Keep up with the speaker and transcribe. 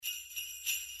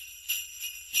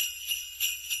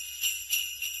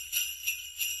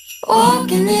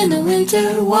Walking in a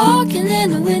winter, walking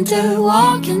in a winter,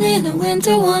 walking in a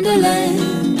winter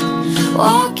wonderland.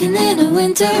 Walking in a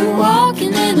winter,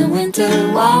 walking in a winter,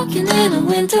 walking in a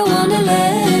winter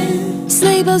wonderland.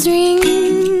 Sleigh bells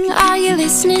ring, are you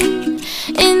listening?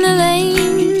 In the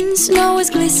lane, snow is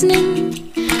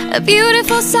glistening. A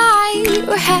beautiful sight,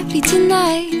 we're happy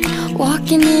tonight.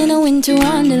 Walking in a winter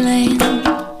wonderland.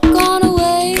 Gone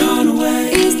away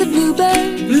is the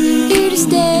bluebird. Here to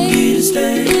stay is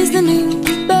the new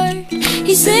bird.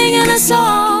 He's singing a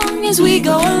song as we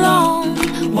go along.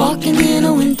 Walking in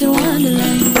a winter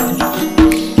wonderland.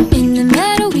 In the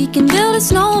meadow we can build a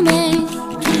snowman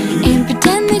and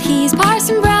pretend that he's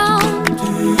Parson Brown.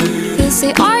 He'll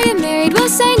say, are you married? We'll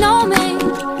say, no, man,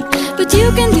 but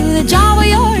you can do the job while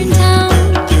you're in town.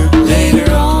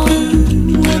 Later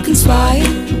on we'll conspire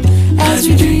as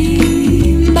we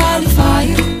dream by the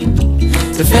fire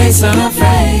to face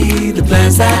unafraid the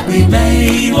plans that we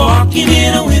made. Walking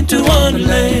in a winter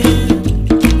wonderland.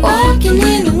 Walking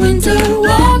in a winter,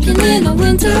 walking in a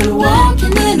winter,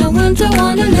 walking in a winter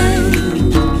wonderland.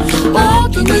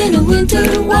 Walking in a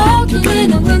winter, walking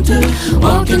in a winter,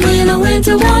 walking in a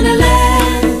winter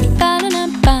wonderland.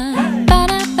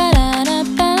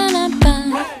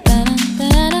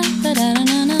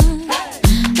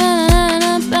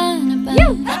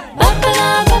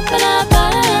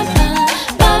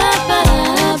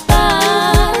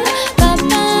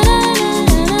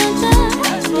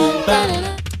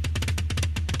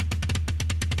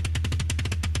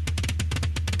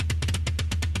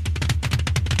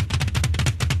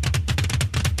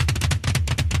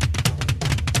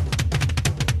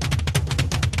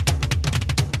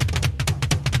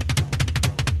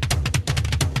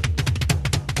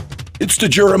 It's the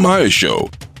Jeremiah Show.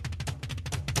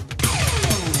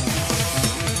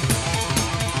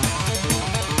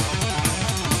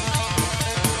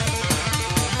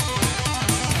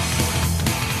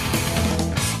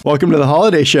 Welcome to the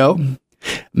Holiday Show.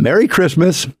 Merry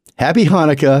Christmas, Happy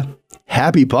Hanukkah,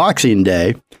 Happy Boxing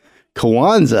Day,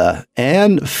 Kwanzaa,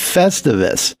 and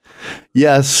Festivus.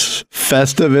 Yes,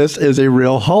 Festivus is a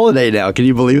real holiday now. Can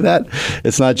you believe that?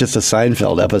 It's not just a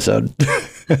Seinfeld episode.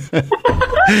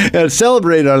 And it's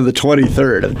celebrated on the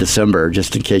 23rd of December,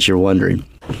 just in case you're wondering.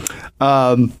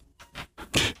 No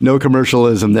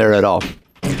commercialism there at all.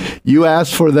 You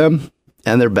asked for them,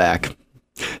 and they're back.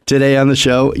 Today on the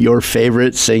show, your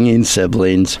favorite singing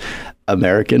siblings,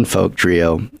 American folk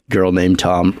trio, Girl Named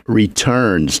Tom,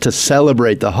 returns to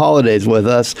celebrate the holidays with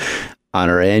us on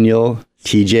our annual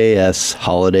TJS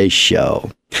holiday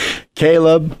show.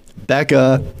 Caleb,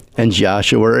 Bekah, and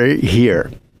Joshua are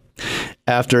here.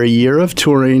 After a year of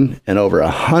touring and over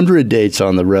 100 dates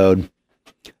on the road,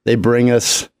 they bring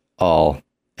us all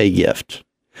a gift.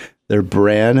 Their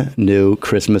brand new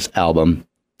Christmas album,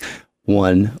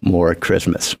 One More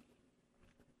Christmas.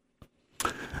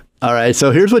 All right,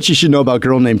 so here's what you should know about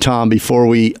Girl Named Tom before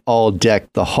we all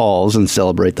deck the halls and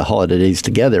celebrate the holidays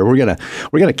together. We're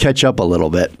gonna catch up a little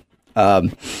bit.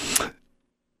 On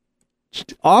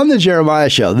the Jeremiah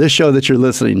Show, this show that you're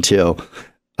listening to,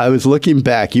 I was looking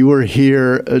back. You were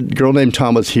here. Girl Named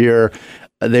Tom was here.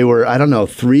 They were, I don't know,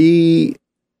 three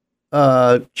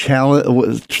of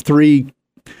the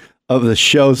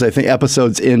shows, I think,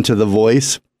 episodes into The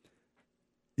Voice.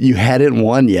 You hadn't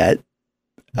won yet.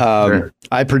 Sure.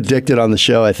 I predicted on the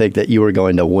show, I think, that you were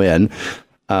going to win.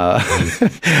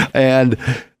 And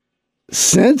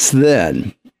since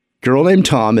then, Girl Named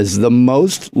Tom is the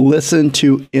most listened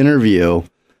to interview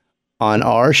on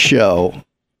our show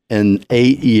in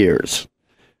 8 years,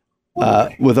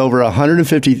 with over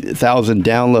 150,000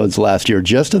 downloads last year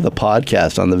just of the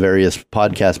podcast on the various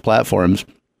podcast platforms.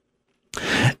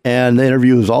 And the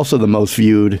interview was also the most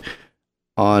viewed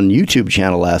on YouTube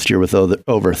channel last year with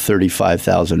over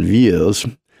 35,000 views.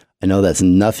 I know that's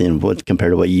nothing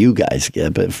compared to what you guys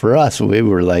get, but for us, we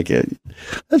were like,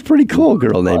 that's pretty cool,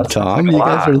 Girl Named Tom. You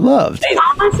guys are loved. You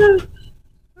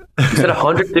said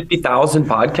 150,000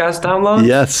 podcast downloads?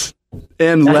 Yes.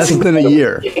 In less than a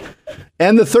year.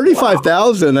 And the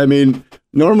 35,000, I mean,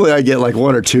 normally I get like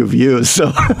one or two views.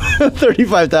 So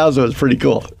 35,000 was pretty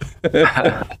cool.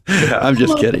 I'm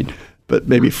just kidding, but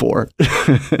maybe 4.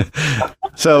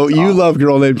 So you love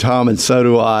Girl Named Tom, and so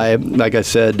do I. Like I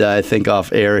said, I think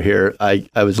off air here, I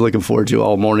was looking forward to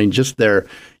all morning, just your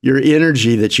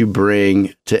energy that you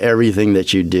bring to everything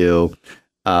that you do.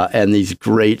 And these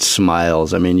great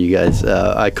smiles. I mean, you guys,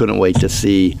 I couldn't wait to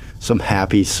see some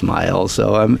happy smiles.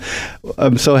 So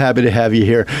I'm so happy to have you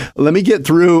here. Let me get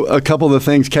through a couple of the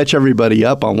things, catch everybody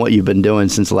up on what you've been doing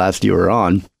since last you were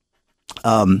on.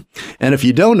 And if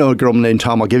you don't know a Girl Named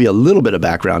Tom, I'll give you a little bit of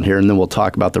background here, and then we'll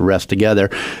talk about the rest together.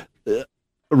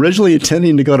 originally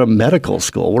intending to go to medical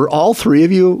school. Were all three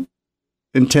of you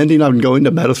intending on going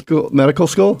to medical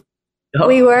school?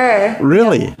 We were.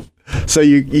 Really? So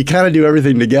you kind of do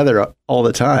everything together all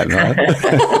the time, huh?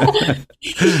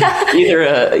 either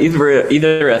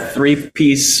a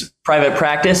 3-piece private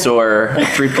practice or a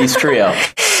 3-piece trio.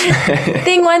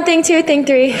 Thing 1, thing 2, thing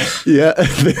 3. Yeah,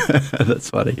 that's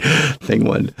funny. Thing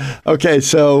 1. Okay,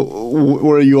 so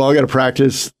were you all going to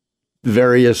practice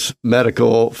various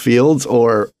medical fields,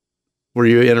 or were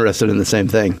you interested in the same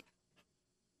thing?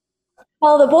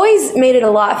 Well, the boys made it a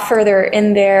lot further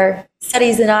in their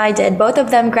studies than I did. Both of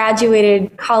them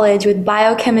graduated college with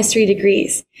biochemistry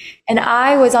degrees. And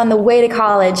I was on the way to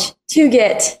college to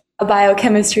get a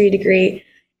biochemistry degree.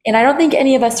 And I don't think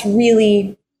any of us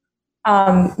really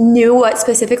knew what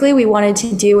specifically we wanted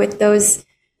to do with those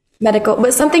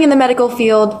but something in the medical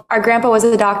field. Our grandpa was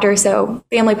a doctor, so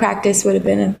family practice would have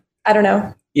been, I don't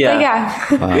know. Yeah. But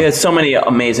yeah. Wow. We had so many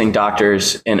amazing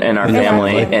doctors in our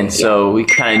family. And so we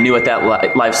kind of knew what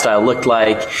that lifestyle looked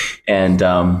like. And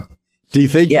do you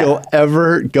think you'll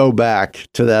ever go back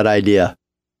to that idea?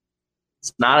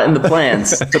 It's not in the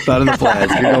plans. It's not in the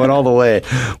plans. You're going all the way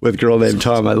with Girl Named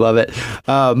Tom. I love it.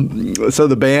 So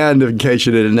the band, in case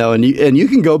you didn't know, and you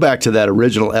can go back to that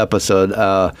original episode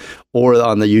or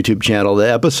on the YouTube channel.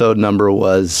 The episode number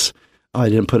was, I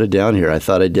didn't put it down here. I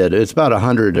thought I did. It's about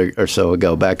 100 or so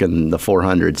ago, back in the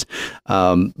 400s.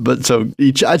 But so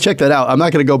I checked that out. I'm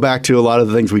not going to go back to a lot of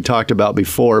the things we talked about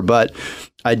before, but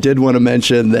I did want to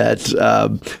mention that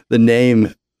the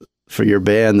name for your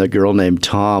band, The Girl Named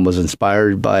Tom, was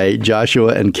inspired by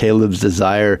Joshua and Caleb's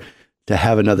desire to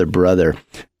have another brother.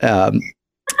 And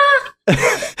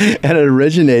it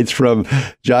originates from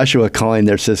Joshua calling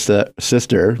their sister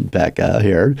Bekah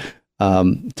here,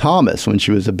 Thomas, when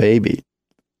she was a baby.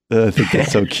 I think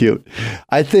that's so cute.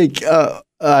 I think I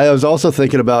was also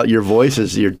thinking about your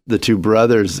voices, the two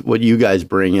brothers, what you guys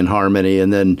bring in harmony,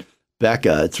 and then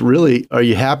Bekah. It's really, are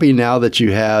you happy now that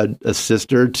you had a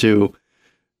sister to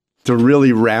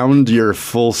really round your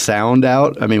full sound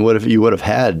out? I mean, what if you would have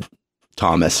had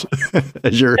Thomas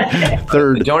as your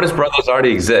third? The Jonas Brothers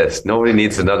already exist. Nobody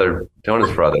needs another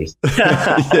Jonas Brothers.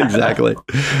 Exactly.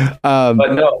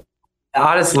 But no,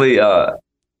 honestly, I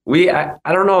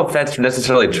don't know if that's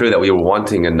necessarily true that we were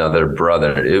wanting another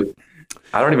brother.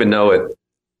 I don't even know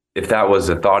if that was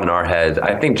a thought in our heads.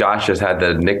 I think Josh just had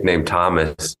the nickname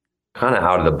Thomas kind of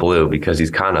out of the blue because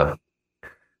he's kind of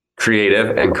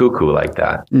creative and cuckoo like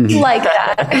that. Mm-hmm. Like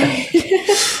that.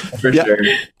 For sure.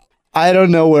 I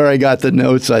don't know where I got the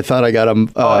notes. I thought I got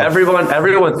them.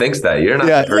 Everyone thinks that. You're not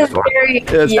the first one.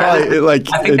 It's probably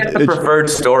like, I think that's the preferred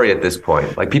story at this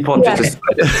point. Like people have just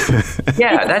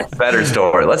decided, that's a better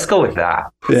story. Let's go with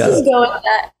that. Yeah. Let's go with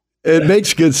that. It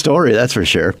makes good story, that's for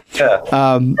sure.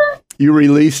 Yeah. You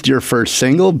released your first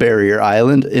single, Barrier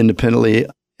Island, independently.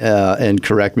 And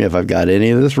correct me if I've got any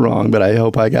of this wrong, but I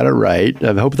hope I got it right.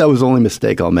 I hope that was the only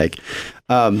mistake I'll make.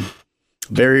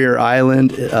 Barrier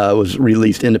Island was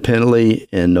released independently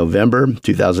in November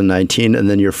 2019, and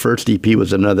then your first EP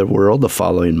was Another World the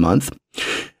following month.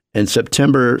 In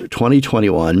September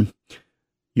 2021,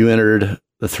 the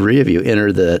three of you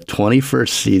entered the 21st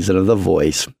season of The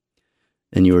Voice,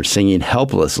 and you were singing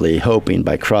Helplessly Hoping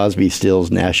by Crosby, Stills,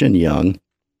 Nash & Young.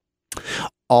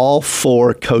 All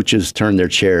 4 coaches turned their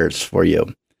chairs for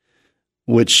you,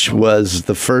 which was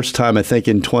the first time, I think,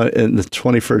 in the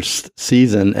 21st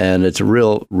season, and it's a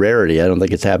real rarity. I don't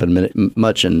think it's happened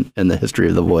much in the history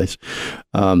of The Voice.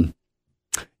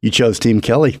 You chose Team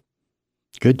Kelly.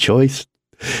 Good choice.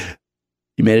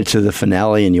 You made it to the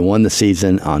finale, and you won the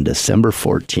season on December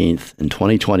 14th in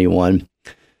 2021.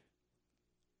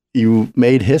 You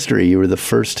made history. You were the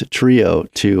first trio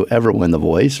to ever win The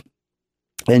Voice.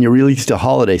 And you released a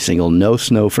holiday single, No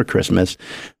Snow for Christmas,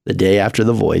 the day after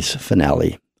The Voice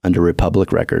finale under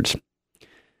Republic Records.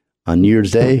 On New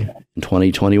Year's Day in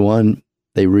 2021,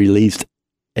 they released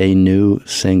a new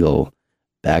single,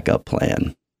 Backup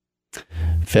Plan.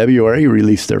 February,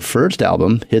 released their first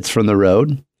album, Hits from the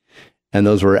Road. And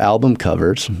those were album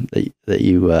covers that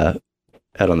you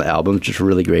had on the album, which is a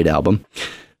really great album.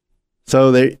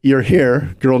 So you're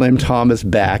here, Girl Named Tom is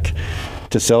back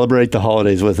to celebrate the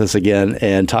holidays with us again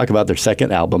and talk about their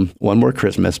second album, One More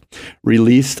Christmas,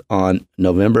 released on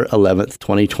November 11th,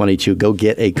 2022. Go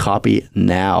get a copy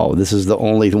now. This is the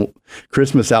only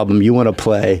Christmas album you want to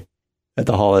play at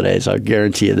the holidays. I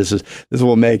guarantee you this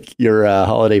will make your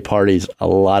holiday parties a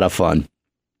lot of fun.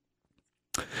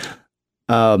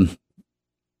 We're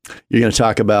going to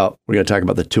talk about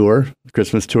the tour, the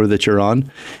Christmas tour that you're on,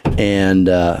 and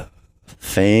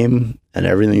fame and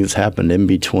everything that's happened in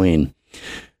between.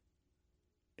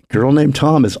 Girl Named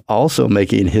Tom is also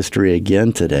making history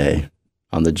again today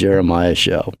on the Jeremiah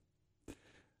Show.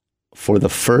 For the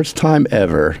first time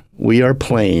ever, we are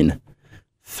playing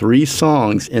 3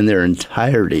 songs in their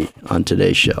entirety on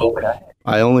today's show. Okay.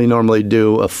 I only normally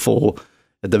do a full,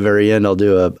 at the very end, I'll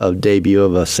do a debut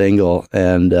of a single,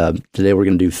 and today we're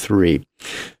going to do 3.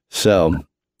 So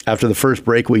after the first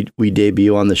break, we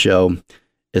debut on the show,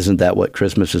 Isn't That What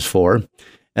Christmas Is For?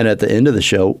 And at the end of the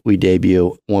show, we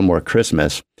debut One More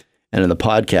Christmas. And in the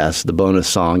podcast, the bonus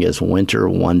song is Winter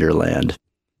Wonderland.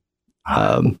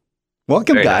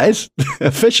 Welcome, guys.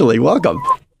 Officially, welcome.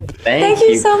 Thank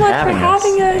you so much for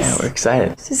having us. Yeah, we're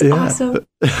excited. This is awesome.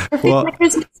 We're feeling the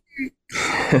Christmas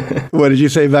spirit. What did you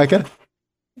say, Bekah?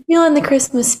 Feeling the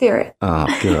Christmas spirit. Oh,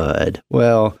 good.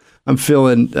 Well, I'm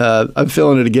feeling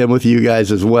it again with you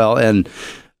guys as well. And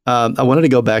I wanted to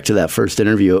go back to that first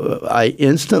interview. I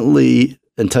instantly,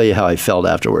 and tell you how I felt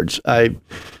afterwards. I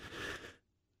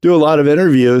do a lot of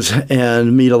interviews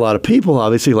and meet a lot of people,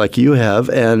 obviously, like you have.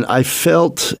 And I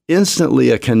felt instantly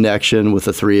a connection with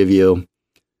the 3 of you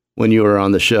when you were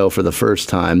on the show for the first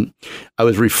time. I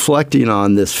was reflecting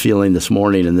on this feeling this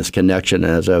morning and this connection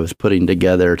as I was putting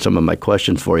together some of my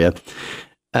questions for you.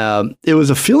 It was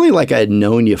a feeling like I had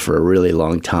known you for a really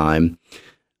long time,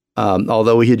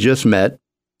 although we had just met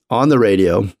on the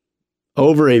radio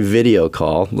over a video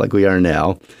call like we are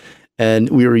now. And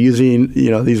we were using,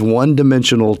 these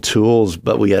one-dimensional tools,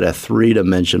 but we had a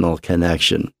 3-dimensional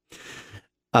connection.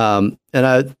 And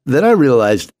then I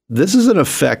realized this is an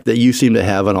effect that you seem to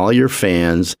have on all your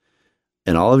fans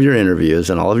and all of your interviews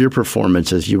and all of your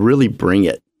performances. You really bring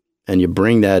it, and you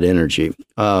bring that energy.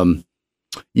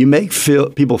 You make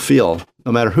people feel,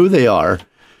 no matter who they are,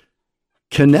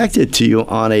 connected to you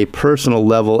on a personal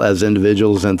level as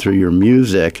individuals and through your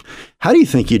music. How do you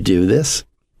think you do this,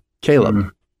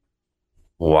 Caleb?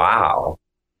 Wow.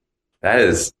 That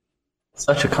is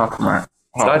such a compliment.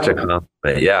 Such a compliment.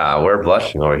 Yeah, we're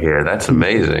blushing over here. That's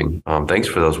amazing. Thanks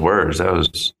for those words. That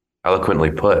was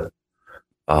eloquently put.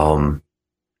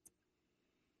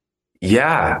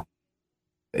 Yeah,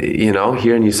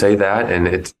 hearing you say that, and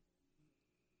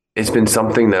it's been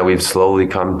something that we've slowly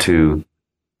come to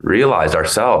realize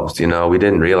ourselves. We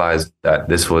didn't realize that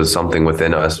this was something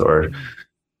within us or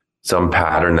some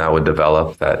pattern that would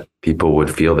develop that people would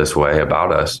feel this way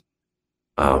about us.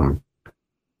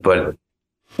 But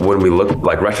when we look,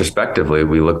 like retrospectively,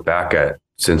 we look back at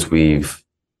since we've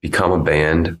become a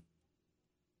band,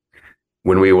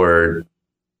 when we were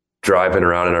driving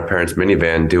around in our parents'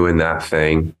 minivan doing that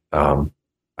thing. I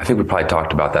think we probably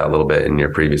talked about that a little bit in your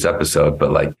previous episode,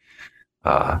 but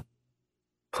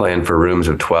playing for rooms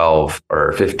of 12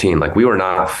 or 15, we were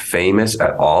not famous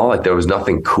at all. There was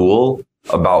nothing cool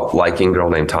about liking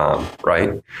Girl Named Tom,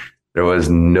 right? There was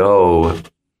no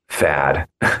fad.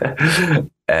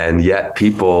 And yet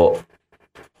people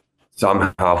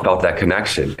somehow felt that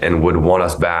connection and would want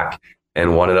us back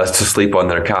and wanted us to sleep on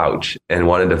their couch and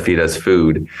wanted to feed us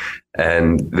food.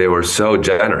 And they were so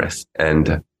generous.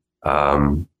 And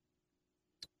I'm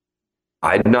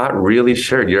not really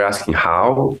sure. You're asking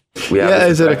how?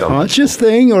 Is it a conscious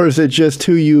thing, or is it just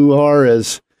who you are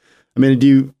as...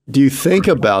 do you think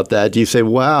about that? Do you say,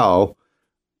 wow,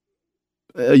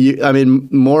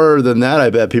 more than that, I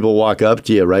bet people walk up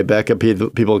to you, right, Bekah?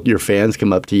 People, your fans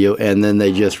come up to you and then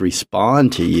they just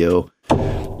respond to you.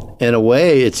 In a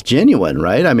way, it's genuine,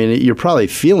 right? You're probably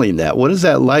feeling that. What is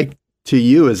that like to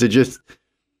you? Is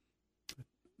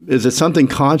it something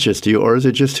conscious to you, or is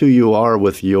it just who you are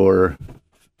with your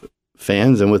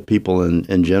fans and with people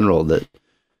in general, that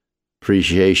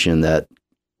appreciation that,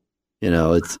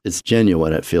 it's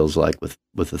genuine, it feels like, with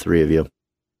the 3 of you?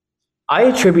 I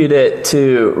attribute it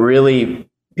to really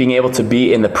being able to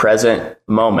be in the present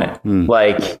moment.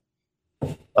 Life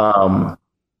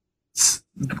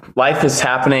is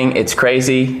happening. It's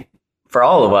crazy for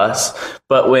all of us.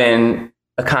 But when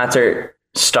a concert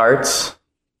starts,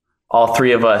 all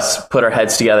 3 of us put our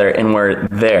heads together and we're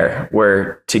there.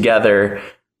 We're together.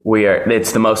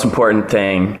 It's the most important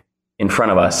thing in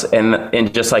front of us.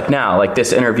 And just like now,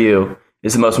 this interview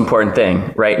is the most important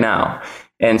thing right now.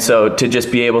 And so to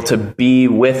just be able to be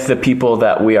with the people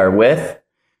that we are with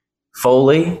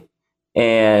fully,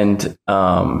 and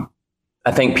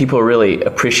I think people really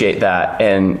appreciate that,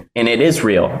 and it is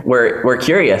real. We're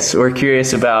curious. We're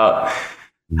curious about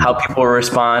how people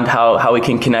respond, how we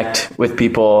can connect with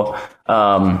people,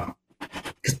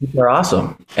 because people are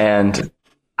awesome. And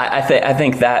I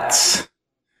think that's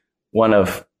one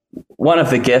of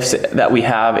the gifts that we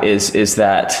have is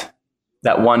that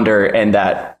wonder and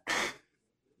that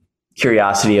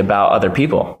curiosity about other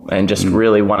people and just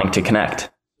really wanting to connect.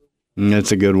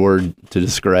 That's a good word to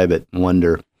describe it.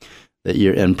 Wonder that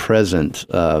you're and present.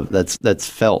 That's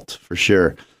felt for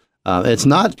sure. It's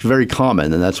not very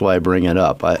common, and that's why I bring it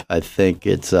up. I think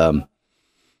it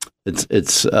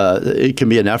can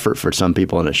be an effort for some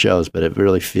people and it shows, but it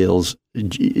really feels.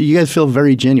 You guys feel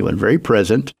very genuine, very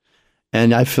present,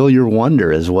 and I feel your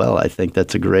wonder as well. I think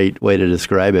that's a great way to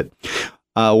describe it.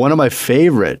 One of my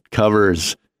favorite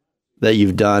covers that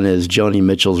you've done is Joni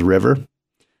Mitchell's "River."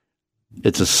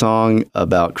 It's a song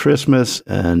about Christmas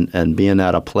and being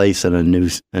at a place in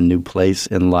a new place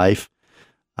in life.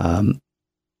 The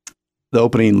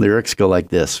opening lyrics go like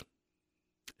this: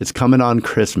 "It's coming on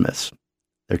Christmas.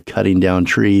 They're cutting down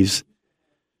trees.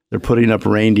 They're putting up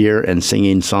reindeer and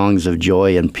singing songs of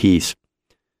joy and peace.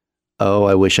 Oh,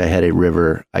 I wish I had a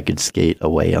river I could skate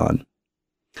away on."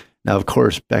 Now, of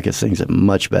course, Bekah sings it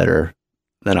much better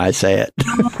than I say it.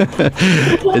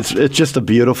 It's just a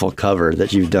beautiful cover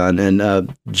that you've done. And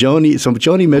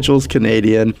Joni Mitchell's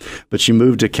Canadian, but she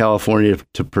moved to California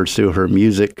to pursue her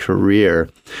music career.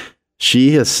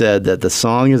 She has said that the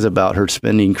song is about her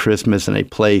spending Christmas in a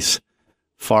place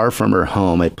far from her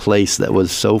home, a place that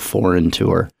was so foreign to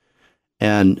her.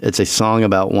 And it's a song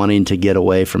about wanting to get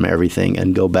away from everything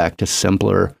and go back to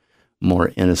simpler,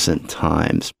 more innocent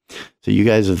times. So you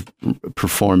guys have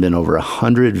performed in over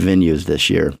 100 venues this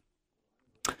year.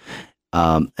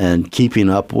 And keeping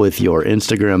up with your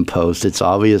Instagram post, it's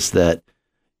obvious that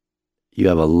you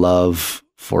have a love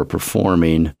for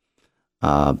performing,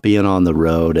 being on the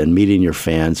road and meeting your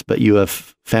fans, but you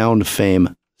have found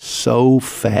fame so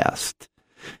fast.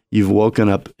 You've woken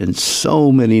up in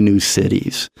so many new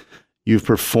cities. You've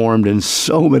performed in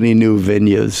so many new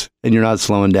venues, and you're not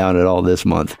slowing down at all this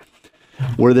month.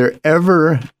 Were there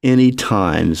ever any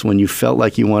times when you felt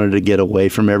like you wanted to get away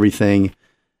from everything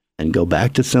and go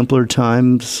back to simpler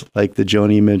times, like the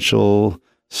Joni Mitchell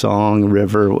song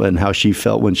 "River" and how she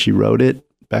felt when she wrote it,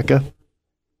 Bekah?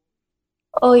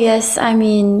 Oh, yes. I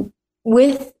mean,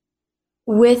 with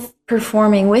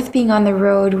performing, with being on the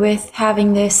road, with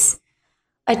having this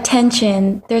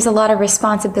attention, there's a lot of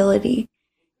responsibility.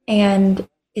 And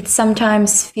it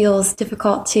sometimes feels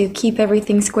difficult to keep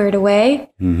everything squared away.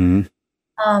 Mm-hmm.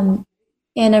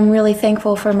 And I'm really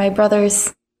thankful for my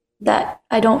brothers that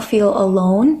I don't feel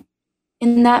alone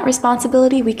in that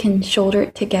responsibility. We can shoulder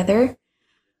it together.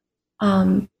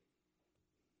 And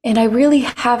I really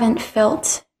haven't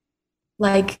felt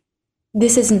like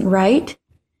this isn't right.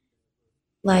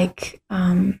 Like,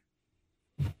 I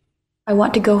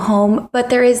want to go home, but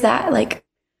there is that, like,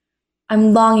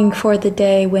 I'm longing for the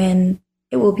day when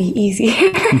it will be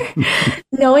easier,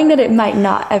 knowing that it might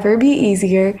not ever be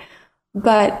easier.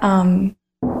 But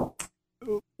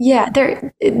yeah,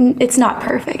 it's not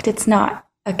perfect. It's not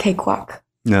a cakewalk.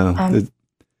 No.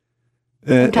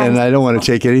 And I don't want to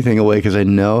take anything away because I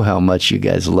know how much you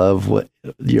guys love what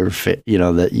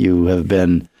that you have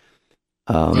been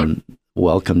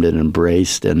welcomed and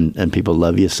embraced, and people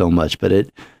love you so much. But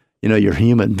you're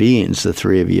human beings, the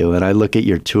three of you. And I look at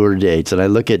your tour dates and I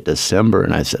look at December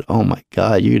and I said, oh my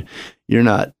God, you're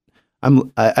not.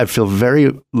 I feel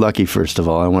very lucky. First of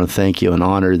all, I want to thank you and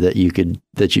honor that you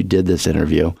did this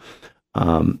interview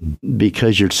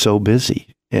because you're so busy,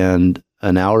 and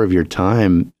an hour of your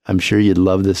time, I'm sure you'd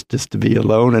love this just to be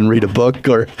alone and read a book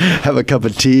or have a cup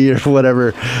of tea or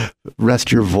whatever,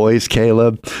 rest your voice,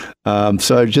 Caleb.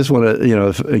 So I just want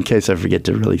to, in case I forget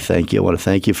to really thank you, I want to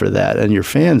thank you for that, and your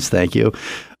fans, thank you.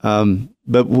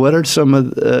 But what are some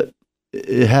of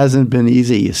it hasn't been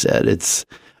easy, you said.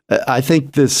 I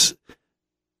think this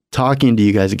talking to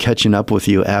you guys and catching up with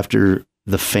you after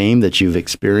the fame that you've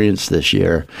experienced this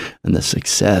year and the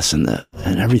success and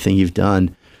everything you've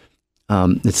done,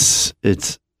 it's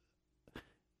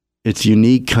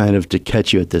unique kind of to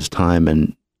catch you at this time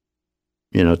and,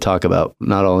 talk about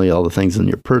not only all the things in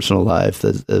your personal life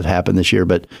that have happened this year,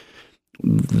 but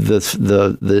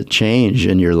the change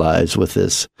in your lives with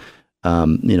this,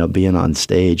 being on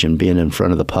stage and being in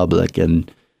front of the public. And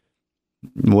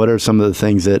what are some of the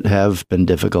things that have been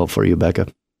difficult for you,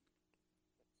 Bekah?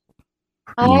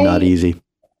 Not easy.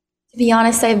 To be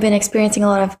honest, I've been experiencing a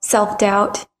lot of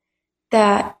self-doubt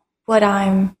that what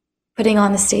I'm putting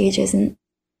on the stage isn't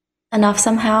enough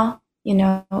somehow,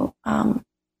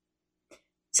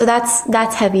 so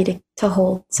that's heavy to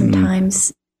hold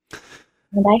sometimes.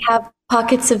 And I have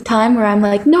pockets of time where I'm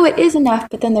like, no, it is enough.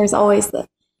 But then there's always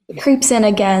it creeps in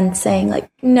again saying like,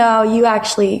 no, you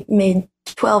actually made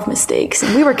 12 mistakes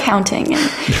and we were counting.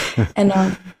 And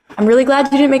I'm really glad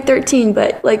you didn't make 13,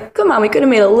 but like, come on, we could have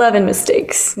made 11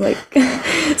 mistakes. Like,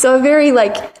 so a very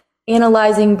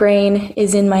analyzing brain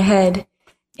is in my head,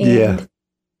 and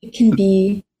it can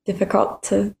be difficult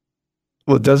to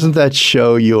Well, doesn't that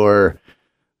show your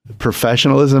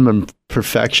professionalism and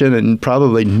perfection? And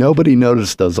probably nobody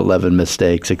noticed those 11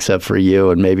 mistakes except for you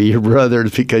and maybe your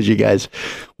brothers, because you guys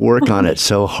work on it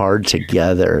so hard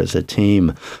together as a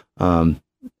team. I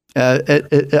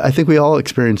think we all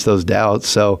experience those doubts.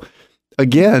 So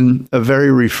again, a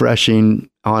very refreshing,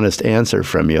 honest answer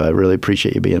from you. I really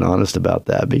appreciate you being honest about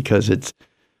that, because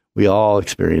we all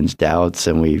experience doubts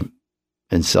and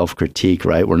self-critique,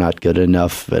 right? We're not good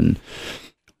enough. And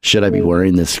should I be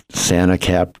wearing this Santa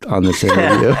cap on this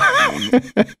interview?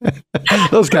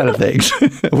 Those kind of things.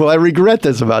 Will I regret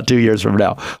this about 2 years from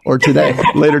now or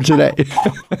later today?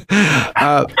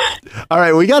 All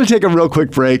right, we got to take a real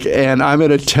quick break, and I'm going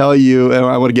to tell you, and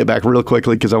I want to get back real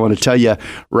quickly because I want to tell you,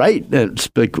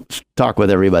 talk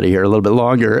with everybody here a little bit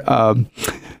longer.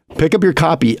 Pick up your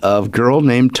copy of Girl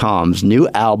Named Tom's new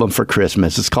album for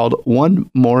Christmas. It's called One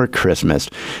More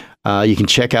Christmas. You can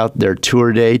check out their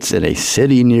tour dates in a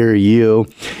city near you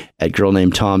at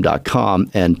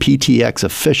girlnamedtom.com and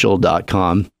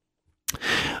ptxofficial.com.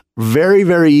 Very,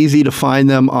 very easy to find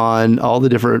them on all the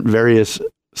different various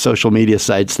social media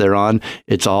sites they're on.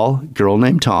 It's all Girl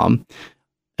Named Tom.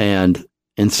 And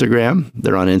Instagram,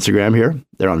 they're on Instagram here.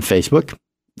 They're on Facebook.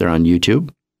 They're on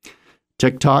YouTube,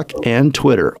 TikTok, and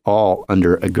Twitter, all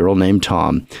under A Girl Named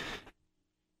Tom.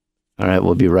 All right,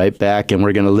 we'll be right back, and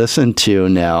we're going to listen to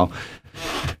now,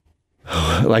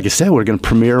 like I said, we're going to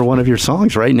premiere one of your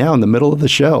songs right now in the middle of the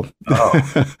show.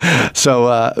 Oh.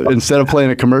 So instead of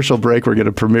playing a commercial break, we're going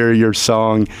to premiere your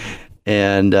song,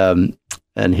 and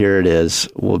here it is.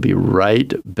 We'll be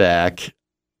right back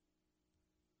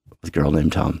with Girl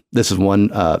Named Tom. This is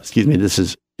this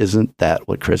is Isn't That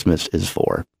What Christmas Is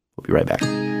For? We'll be right back.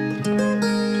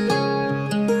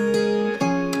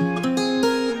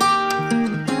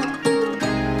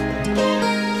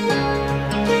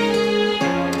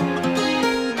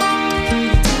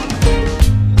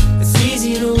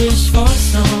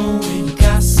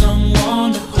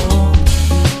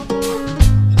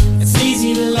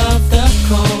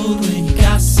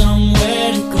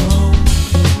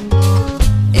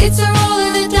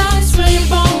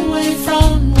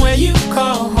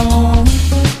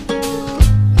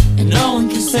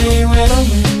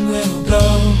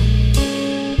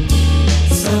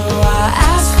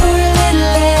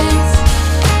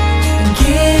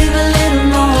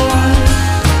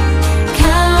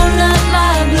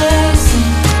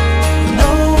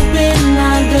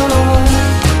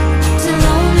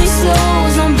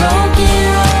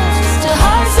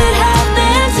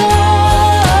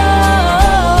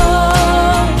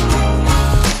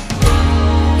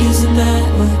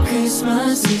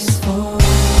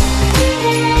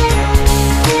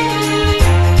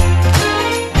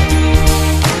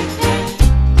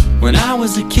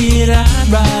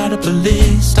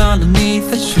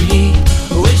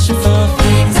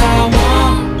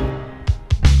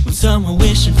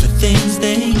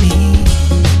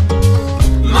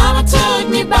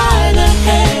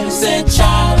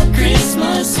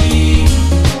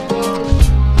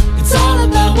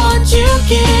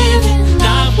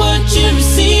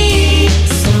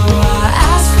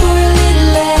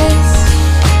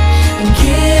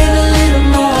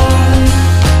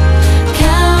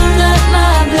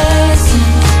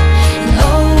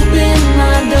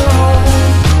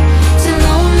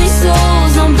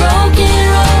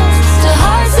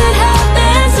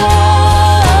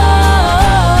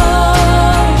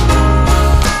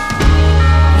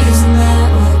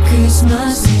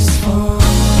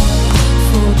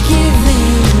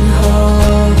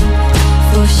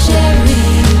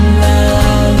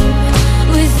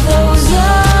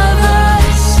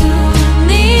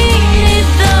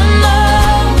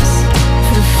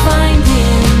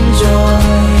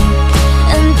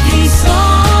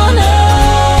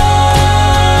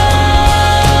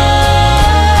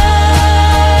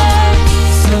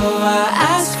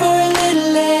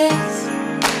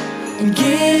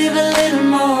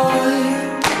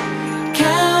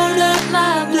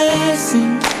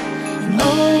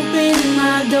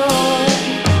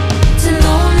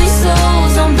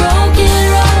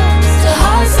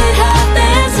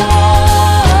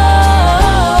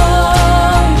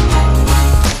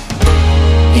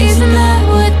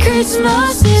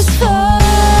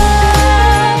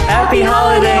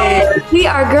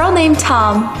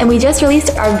 And we just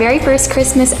released our very first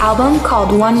Christmas album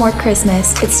called One More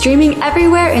Christmas. It's streaming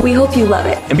everywhere, and we hope you love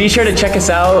it. And be sure to check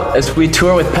us out as we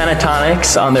tour with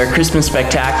Pentatonics on their Christmas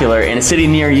Spectacular in a city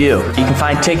near you. You can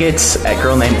find tickets at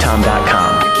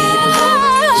girlnamedtom.com.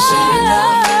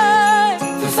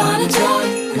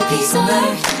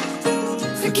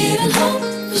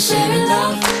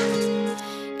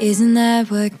 Isn't that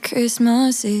what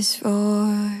Christmas is for?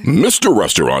 Mr.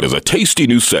 Restaurant is a tasty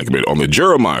new segment on The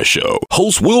Jeremiah Show.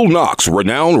 Host Will Knox,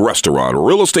 renowned restaurant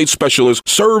real estate specialist,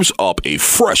 serves up a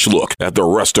fresh look at the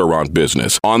restaurant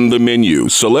business. On the menu,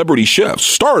 celebrity chefs,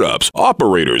 startups,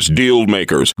 operators, deal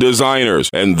makers, designers,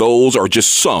 and those are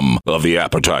just some of the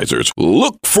appetizers.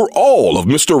 Look for all of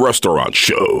Mr. Restaurant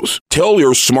shows. Tell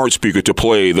your smart speaker to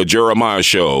play The Jeremiah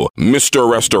Show, Mr.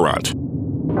 Restaurant.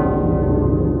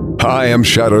 Hi, I'm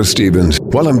Shadow Stevens.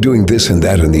 While I'm doing this and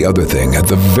that and the other thing at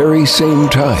the very same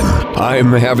time,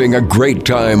 I'm having a great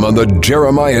time on The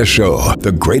Jeremiah Show,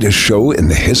 the greatest show in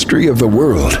the history of the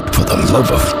world. For the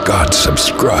love of God,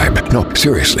 subscribe. No,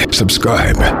 seriously,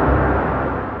 subscribe.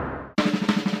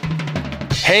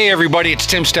 Hey, everybody, it's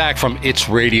Tim Stack from It's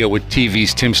Radio with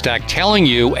TV's Tim Stack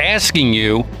asking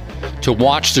you to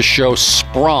watch the show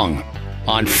Sprung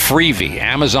on Freevee,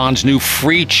 Amazon's new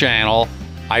free channel.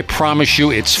 I promise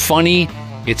you, it's funny,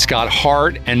 it's got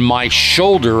heart, and my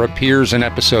shoulder appears in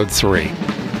episode 3.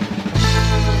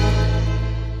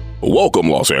 Welcome,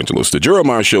 Los Angeles. The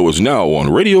Jeremiah Show is now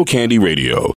on Radio Candy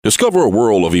Radio. Discover a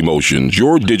world of emotions,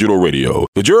 your digital radio.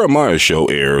 The Jeremiah Show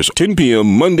airs 10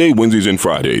 p.m. Monday, Wednesdays, and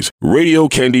Fridays.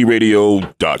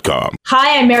 RadioCandyRadio.com.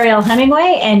 Hi, I'm Marielle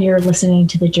Hemingway, and you're listening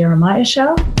to The Jeremiah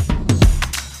Show.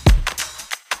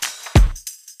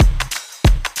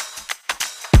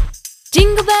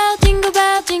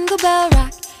 Jingle bell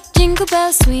rock, jingle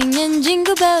bells swing and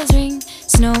jingle bells ring,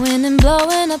 snowing and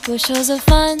blowing up bushels of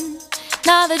fun.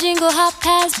 Now the jingle hop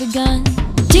has begun.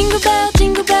 Jingle bell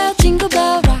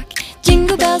rock,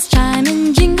 jingle bells chime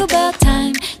in jingle bell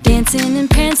time, dancing and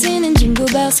prancing in Jingle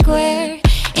Bell Square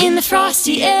in the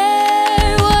frosty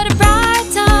air. What a bright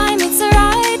time, it's the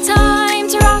right time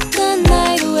to rock the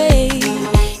night away.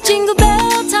 Jingle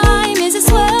bell time is a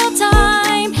swell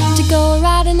time to go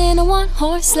riding in a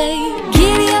one-horse sleigh.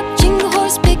 Giddy up, jingle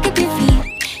horse, pick up your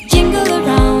feet, jingle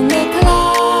around the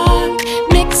clock,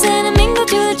 mix and a mingle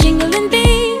to the jingling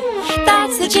beat.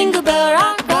 That's the Jingle Bell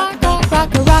rock, rock, rock,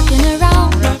 rock, rocking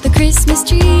around the Christmas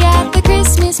tree at the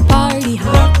Christmas party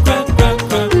hop.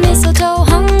 Mistletoe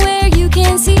hung where you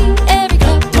can see every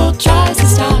couple tries to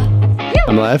stop.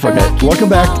 I'm live. Okay. Welcome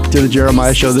back to the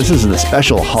Jeremiah Show. This is the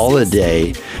special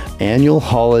holiday, annual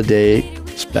holiday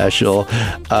special.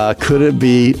 Could it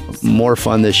be more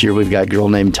fun this year? We've got Girl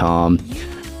Named Tom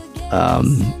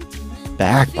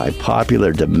back by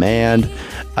popular demand.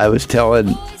 I was telling,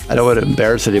 I don't want to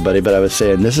embarrass anybody, but I was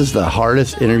saying this is the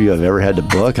hardest interview I've ever had to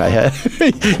book.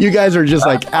 You guys are just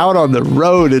like out on the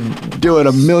road and doing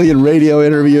a million radio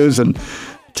interviews and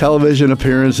television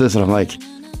appearances, and I'm like,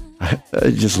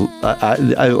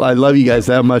 I love you guys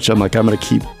that much. I'm like, I'm going to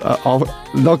keep,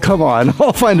 no, come on,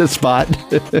 I'll find a spot.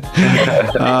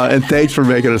 And thanks for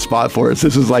making a spot for us.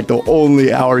 This is like the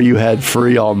only hour you had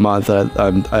free all month.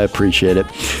 I appreciate it.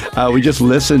 We just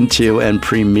listened to and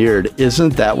premiered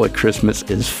Isn't That What Christmas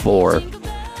Is For?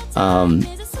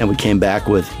 And we came back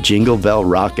with Jingle Bell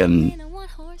Rockin'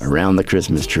 Around the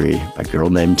Christmas Tree by Girl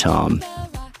Named Tom.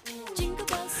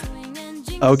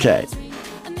 Okay.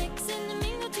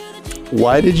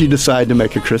 Why did you decide to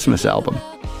make a Christmas album?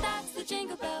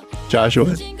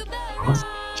 Joshua?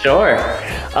 Sure.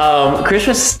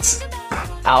 Christmas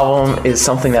album is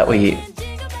something that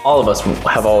all of us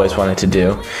have always wanted to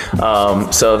do.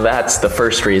 So that's the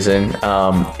first reason.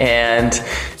 And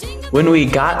when we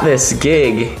got this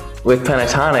gig with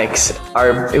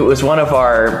Pentatonics, it was one of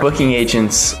our booking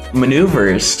agent's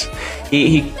maneuvers.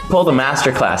 He pulled a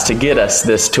masterclass to get us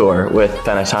this tour with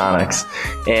Pentatonics.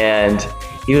 And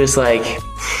he was like,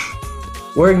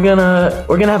 we're gonna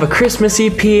have a Christmas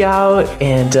EP out,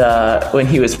 and when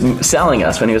he was selling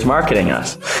us, when he was marketing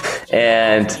us.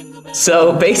 And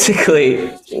so basically,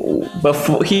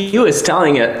 before he was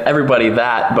telling everybody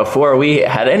that before we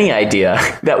had any idea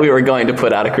that we were going to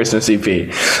put out a Christmas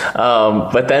EP.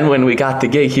 But then when we got the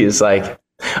gig, he was like,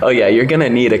 oh yeah, you're gonna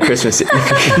need a Christmas EP.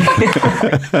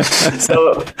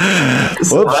 so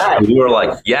we were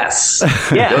like, yes,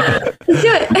 yeah, do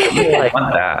it. Like, I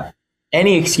want that.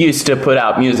 Any excuse to put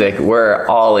out music, we're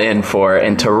all in for,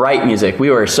 and to write music.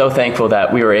 We were so thankful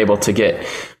that we were able to get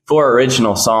 4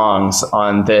 original songs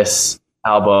on this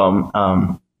album,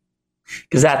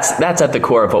 because that's at the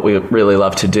core of what we really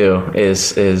love to do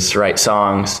is write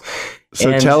songs.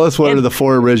 So tell us, what are the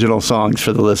 4 original songs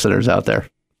for the listeners out there?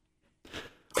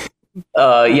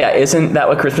 Isn't That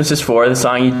What Christmas Is For? The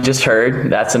song you just heard,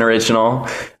 that's an original.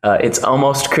 It's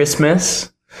Almost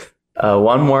Christmas,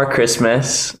 One More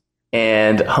Christmas,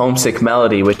 and Homesick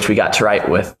Melody, which we got to write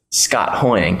with Scott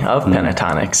Hoying of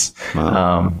Pentatonics,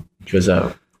 which was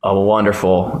a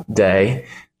wonderful day.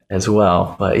 as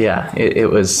well. But yeah,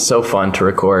 it was so fun to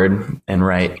record and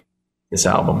write this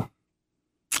album.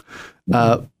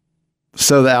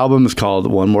 So the album is called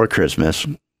One More Christmas.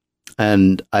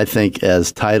 And I think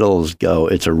as titles go,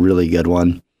 it's a really good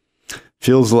one.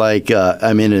 Feels like,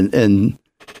 in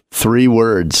 3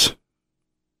 words,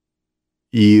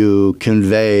 you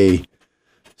convey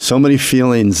so many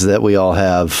feelings that we all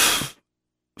have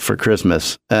for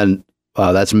Christmas. And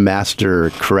that's master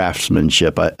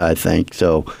craftsmanship, I think.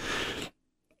 So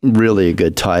really a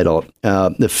good title.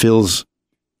 It feels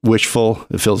wishful.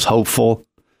 It feels hopeful.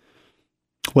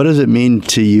 What does it mean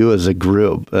to you as a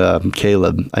group?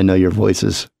 Caleb, I know your voice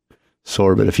is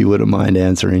sore, but if you wouldn't mind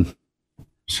answering.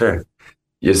 Sure.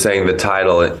 You're saying the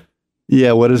title.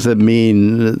 Yeah, what does it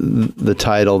mean, the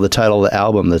title of the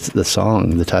album, the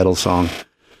song, the title song?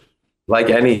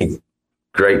 Like any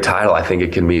great title, I think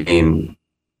it can mean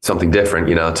something different,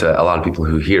 to a lot of people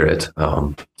who hear it.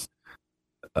 But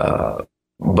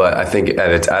I think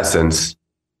at its essence,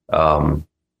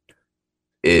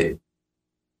 it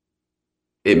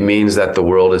means that the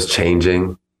world is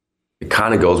changing. It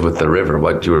kind of goes with the river,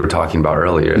 what you were talking about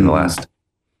earlier in the last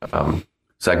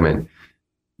segment.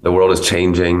 The world is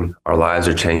changing. Our lives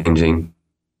are changing.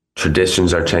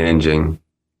 Traditions are changing.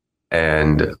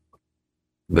 And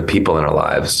the people in our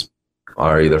lives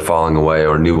are either falling away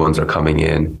or new ones are coming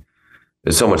in.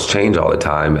 There's so much change all the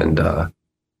time. And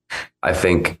I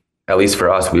think, at least for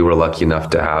us, we were lucky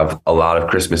enough to have a lot of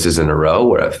Christmases in a row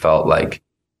where it felt like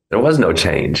there was no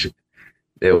change.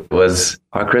 It was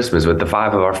our Christmas with the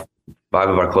five of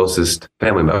our closest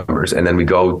family members. And then we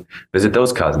go visit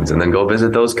those cousins and then go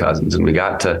visit those cousins. And we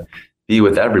got to be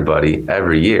with everybody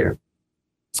every year.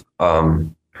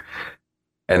 And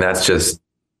that's just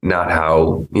not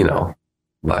how,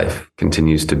 life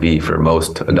continues to be for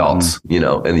most adults, in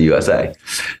the USA.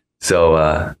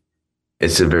 So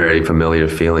it's a very familiar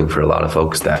feeling for a lot of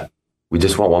folks that we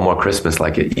just want one more Christmas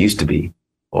like it used to be,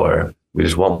 or we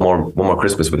just want one more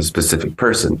Christmas with a specific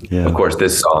person. Yeah. Of course,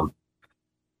 this song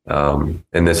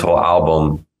and this whole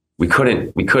album, we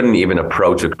couldn't even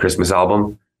approach a Christmas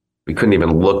album. We couldn't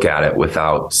even look at it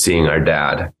without seeing our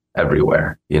dad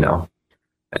everywhere,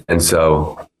 And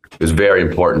so it was very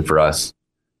important for us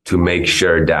to make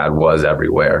sure dad was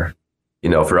everywhere,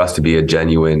 for us to be a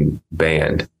genuine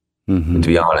band. Mm-hmm. And to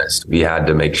be honest, we had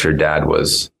to make sure dad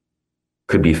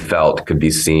could be felt, could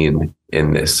be seen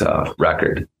in this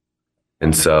record.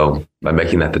 And so by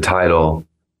making that the title,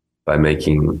 by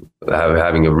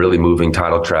having a really moving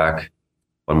title track,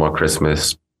 One More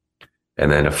Christmas,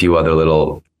 and then a few other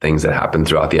little things that happen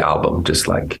throughout the album, just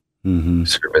like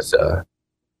service.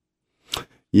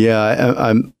 Yeah,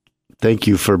 I'm. Thank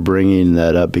you for bringing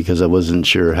that up, because I wasn't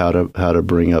sure how to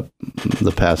bring up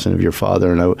the passing of your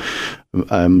father, and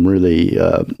I'm really.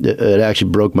 It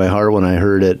actually broke my heart when I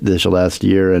heard it this last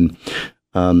year, and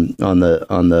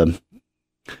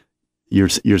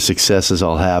your success is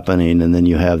all happening, and then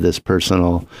you have this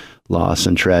personal loss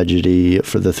and tragedy.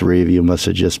 For the 3 of you, must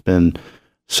have just been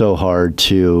so hard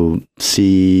to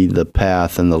see the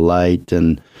path and the light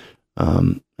and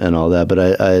all that. But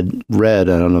I had read,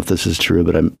 I don't know if this is true,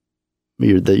 but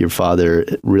that your father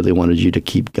really wanted you to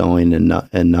keep going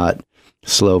and not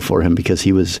slow for him, because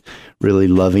he was really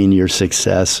loving your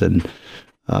success and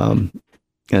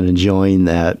enjoying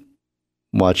that,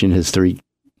 watching his 3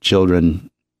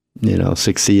 children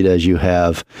succeed as you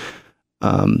have.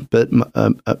 But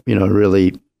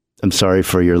really, I'm sorry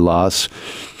for your loss.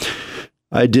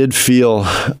 I did feel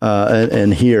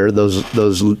and hear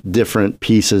those different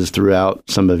pieces throughout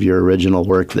some of your original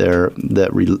work there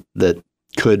that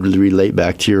could relate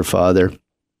back to your father.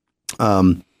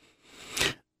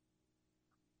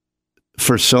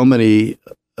 For so many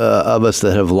of us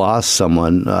that have lost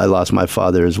someone, I lost my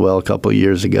father as well a couple of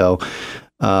years ago.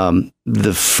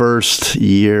 The first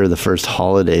year, the first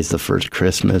holidays, the first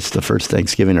Christmas, the first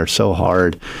Thanksgiving are so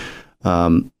hard.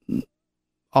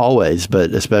 Always,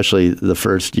 but especially the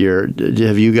first year.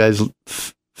 Have you guys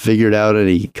figured out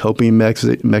any coping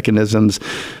mechanisms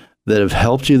that have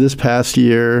helped you this past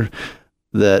year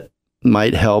that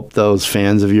might help those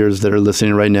fans of yours that are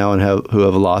listening right now and who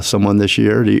have lost someone this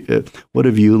year? What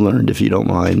have you learned, if you don't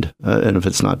mind, and if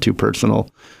it's not too personal,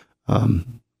 that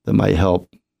might help?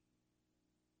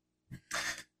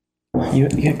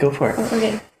 You go for it.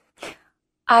 Okay.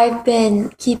 I've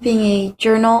been keeping a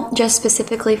journal just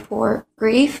specifically for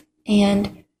grief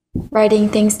and writing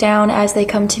things down as they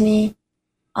come to me,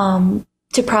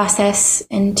 to process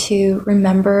and to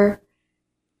remember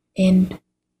and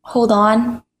hold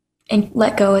on and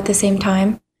let go at the same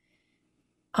time.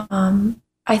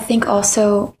 I think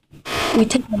also we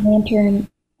took a lantern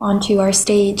onto our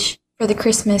stage for the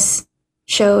Christmas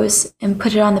shows and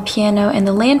put it on the piano, and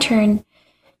the lantern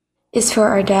is for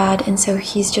our dad. And so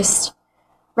he's just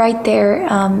right there.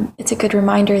 It's a good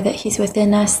reminder that he's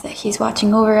within us, that he's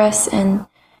watching over us. And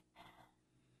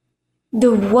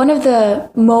one of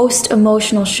the most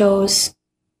emotional shows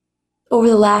over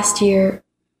the last year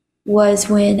was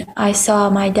when I saw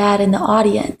my dad in the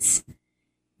audience,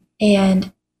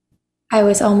 and I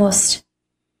was almost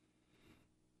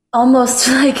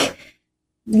like,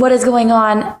 what is going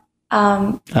on?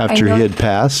 After he had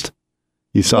passed,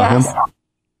 you saw him?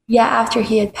 Yeah, after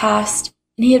he had passed.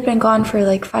 And he had been gone for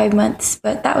like 5 months,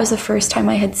 but that was the first time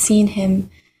I had seen him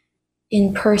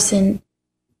in person.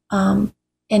 And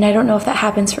I don't know if that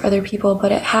happens for other people,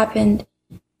 but it happened.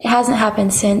 It hasn't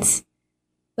happened since.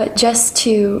 But just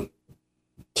to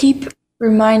keep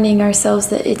reminding ourselves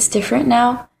that it's different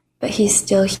now, but he's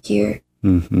still here.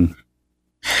 Mm-hmm.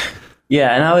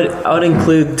 Yeah, and I would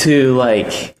include too,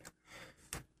 like,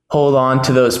 hold on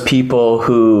to those people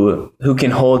who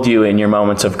can hold you in your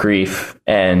moments of grief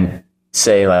and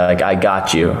say, like, I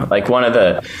got you. Like, one of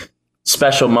the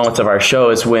special moments of our show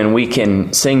is when we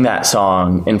can sing that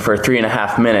song, and for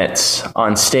 3.5 minutes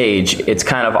on stage, it's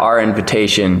kind of our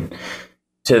invitation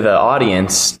to the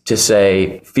audience to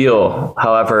say, feel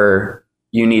however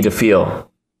you need to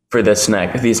feel for these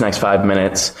next 5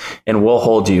 minutes, and we'll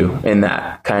hold you in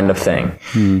that kind of thing.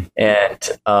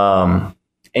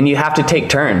 And you have to take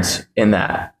turns in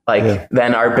that. Like,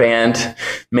 then our band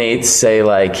mates say,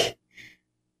 like,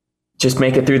 just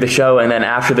make it through the show, and then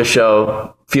after the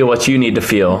show, feel what you need to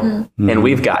feel, and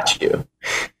we've got you.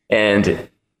 And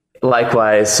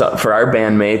likewise, for our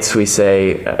bandmates, we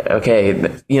say, okay,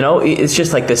 it's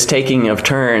just like this taking of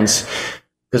turns,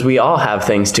 because we all have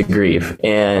things to grieve,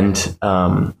 and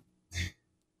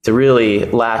to really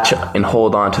latch and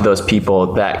hold on to those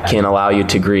people that can allow you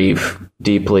to grieve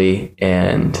deeply,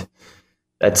 and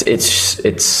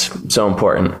it's so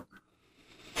important.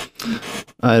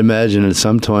 I imagine at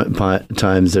some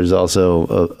times there's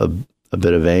also a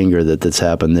bit of anger that's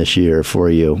happened this year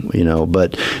for you,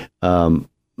 but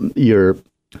you're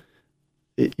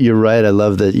right. I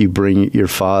love that you bring your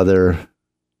father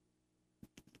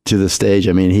to the stage.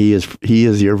 I mean, he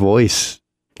is your voice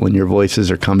when your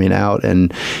voices are coming out,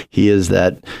 and he is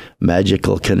that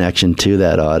magical connection to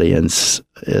that audience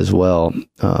as well.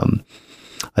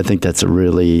 I think that's a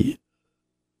really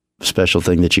special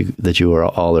thing that you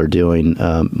all are doing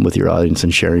with your audience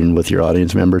and sharing with your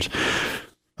audience members.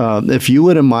 If you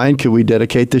wouldn't mind, could we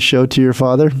dedicate this show to your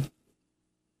father?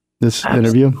 This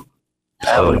interview?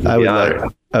 I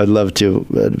would love to.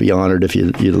 I'd be honored if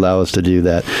you'd allow us to do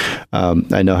that.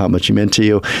 I know how much you meant to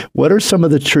you. What are some of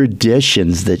the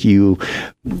traditions that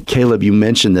Caleb, you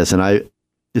mentioned this, and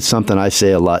it's something I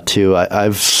say a lot too.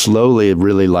 I've slowly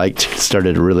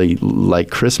started to really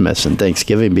like Christmas and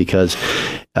Thanksgiving, because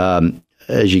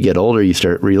as you get older, you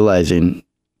start realizing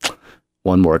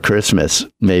one more Christmas,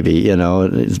 maybe,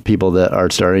 people that are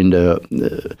starting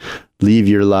to leave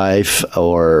your life,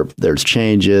 or there's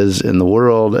changes in the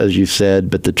world, as you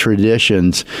said, but the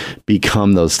traditions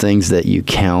become those things that you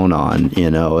count on,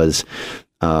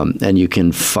 and you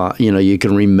can, you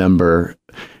can remember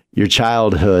your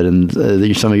childhood and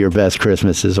some of your best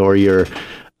Christmases, or your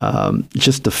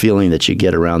just the feeling that you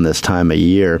get around this time of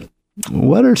year.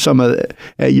 What are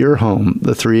at your home,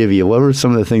 the three of you, what were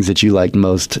some of the things that you liked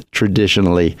most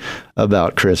traditionally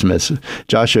about Christmas?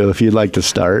 Joshua, if you'd like to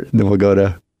start, then we'll go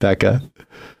to Bekah.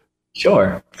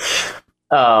 Sure.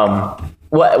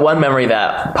 One memory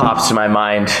that pops to my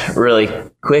mind really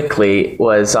quickly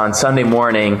was on Sunday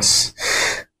mornings.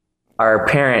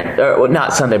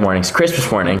 Not Sunday mornings,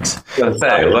 Christmas mornings.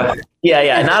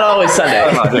 Yeah, not always Sunday.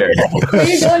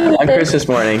 On Christmas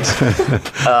mornings,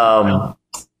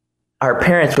 our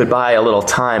parents would buy a little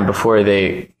time before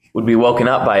they would be woken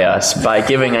up by us by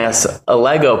giving us a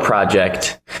Lego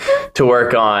project to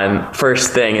work on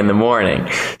first thing in the morning.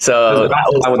 So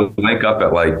I would wake up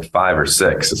at like 5 or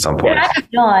 6 at some point.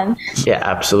 Yeah,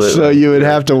 absolutely. So you would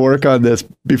have to work on this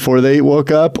before they woke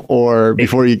up, or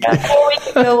before you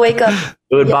wake up.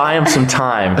 It would buy them some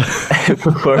time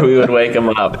before we would wake them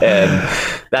up. And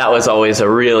that was always a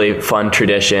really fun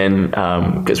tradition,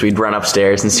 because we'd run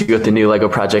upstairs and see what the new Lego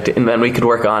project, and then we could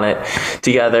work on it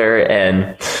together.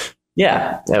 And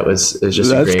yeah, it was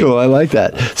just That's great. Cool. I like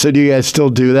that. So do you guys still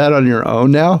do that on your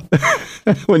own now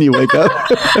when you wake up?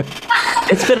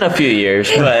 It's been a few years,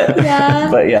 but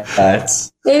yeah,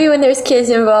 it's maybe when there's kids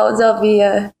involved, there'll be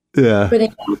Yeah.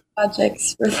 putting out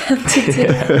projects for them to do.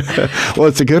 Well,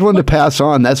 it's a good one to pass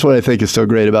on. That's what I think is so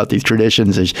great about these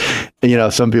traditions is,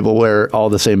 some people wear all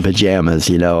the same pajamas,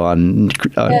 on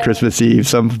Christmas Eve.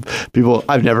 Some people,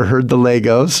 I've never heard the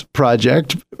Legos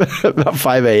project about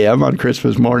 5 a.m. on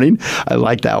Christmas morning. I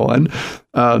like that one.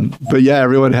 But yeah,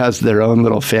 everyone has their own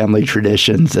little family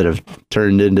traditions that have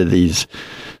turned into these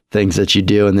things that you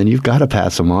do. And then you've got to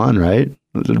pass them on, right?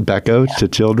 Bekah, to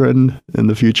children in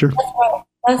the future.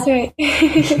 That's right.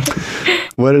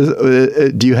 What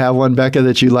is? Do you have one, Bekah,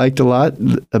 that you liked a lot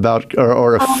about,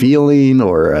 or a feeling,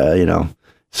 or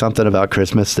something about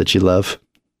Christmas that you love?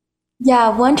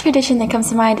 Yeah, one tradition that comes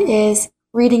to mind is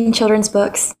reading children's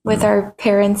books with our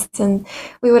parents, and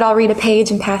we would all read a page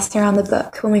and pass around the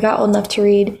book when we got old enough to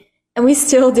read. And we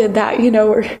still did that.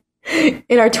 We're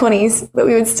in our 20s, but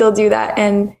we would still do that.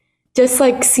 And just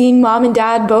like seeing mom and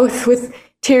dad both with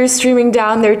tears streaming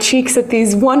down their cheeks at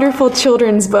these wonderful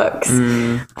children's books.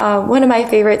 One of my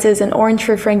favorites is An Orange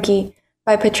for Frankie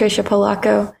by Patricia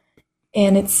Polacco.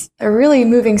 And it's a really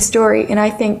moving story. And I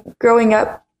think growing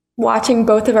up, watching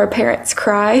both of our parents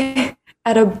cry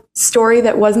at a story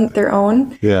that wasn't their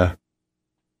own. Yeah.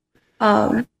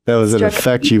 That was an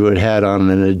effect you would had on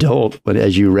an adult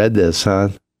as you read this, huh?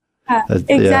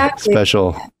 Exactly. Yeah,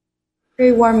 special.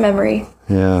 Very warm memory.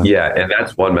 Yeah. Yeah. And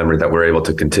that's one memory that we're able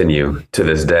to continue to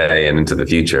this day and into the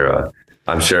future.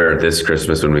 I'm sure this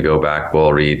Christmas when we go back,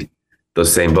 we'll read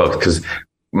those same books because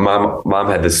mom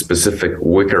had this specific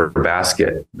wicker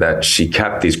basket that she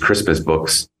kept these Christmas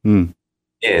books in,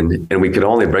 and we could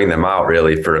only bring them out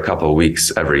really for a couple of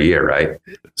weeks every year. Right.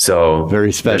 So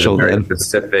very special, very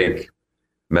specific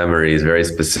memories, very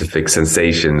specific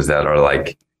sensations that are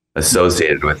like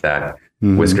associated with that.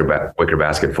 Wicker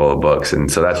basket full of books.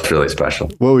 And so that's really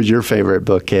special. What was your favorite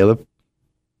book, Caleb?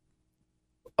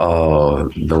 Oh,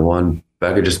 the one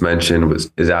Bekah just mentioned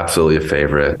is absolutely a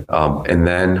favorite. And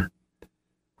then,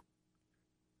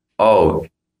 the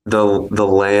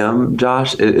lamb,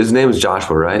 Josh, his name is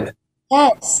Joshua, right?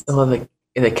 Yes. Well,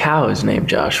 the cow is named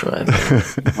Joshua.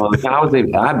 Well, the cow is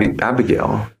named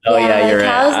Abigail. Oh yeah, you're right.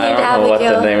 I don't know what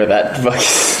Abigail. the name of that book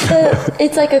is.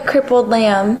 It's like a crippled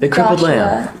lamb. The crippled Joshua.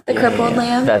 lamb. The crippled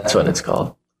lamb. That's what it's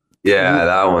called. Yeah,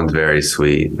 that one's very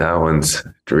sweet. That one's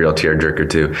a real tearjerker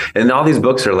too. And all these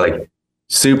books are like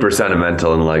super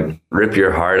sentimental and like rip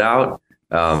your heart out.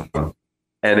 And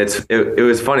it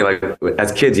was funny. Like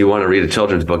as kids, you want to read a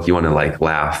children's book, you want to like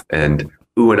laugh and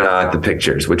ooh and ah at the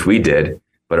pictures, which we did.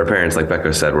 But our parents, like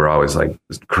Bekah said, were always like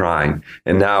crying.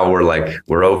 And now we're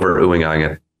over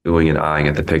oohing and eyeing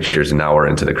at the pictures, and now we're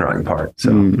into the crying part.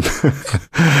 So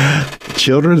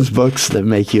children's books that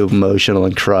make you emotional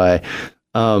and cry.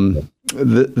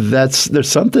 There's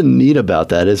something neat about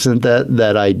that, isn't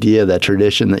that idea, that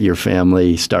tradition that your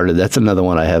family started? That's another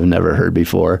one I have never heard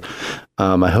before.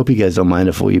 I hope you guys don't mind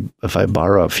if I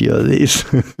borrow a few of these.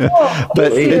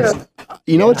 But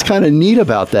what's kind of neat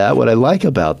about that, what I like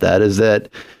about that is that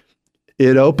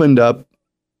it opened up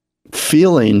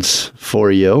feelings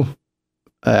for you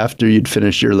after you'd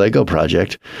finished your Lego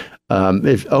project.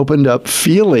 It opened up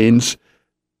feelings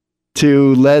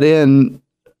to let in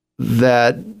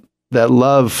that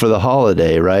love for the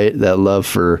holiday, right? That love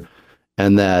for,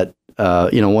 and that,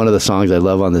 one of the songs I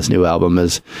love on this new album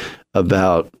is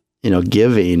about,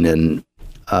 giving and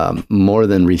more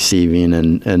than receiving.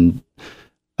 And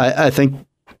I think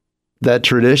that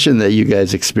tradition that you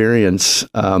guys experience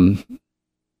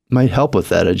might help with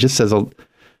that. It just says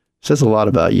a lot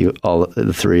about you, all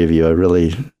the three of you. I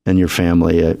really, and your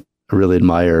family, I really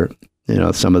admire,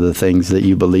 some of the things that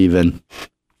you believe in.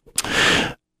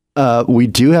 We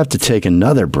do have to take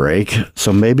another break,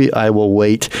 so maybe I will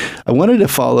wait. I want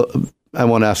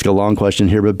to ask a long question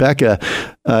here, but Bekah,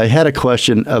 I had a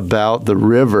question about the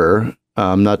river,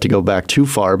 not to go back too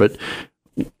far, but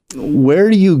where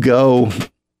do you go?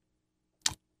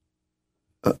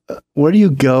 Where do you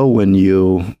go when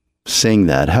you sing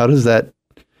that? How does that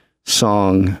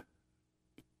song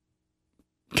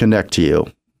connect to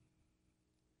you?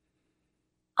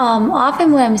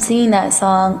 Often when I'm singing that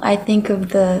song, I think of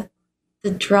the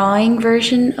drawing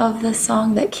version of the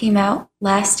song that came out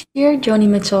last year. Joni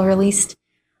Mitchell released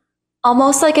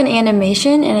almost like an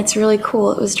animation, and it's really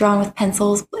cool. It was drawn with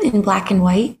pencils in black and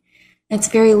white. It's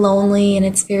very lonely and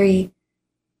it's very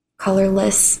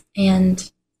colorless,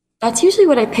 and that's usually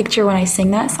what I picture when I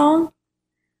sing that song.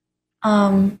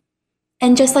 And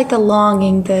just like the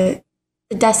longing, the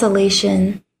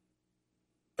desolation,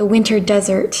 the winter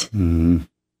desert. Mm-hmm.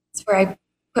 That's where I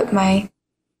put my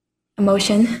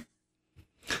emotion.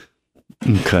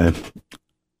 Okay.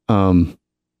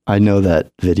 I know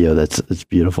that video. It's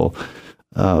beautiful.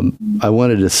 I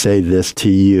wanted to say this to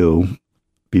you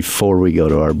before we go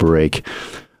to our break.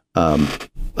 I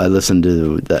listened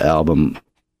to the album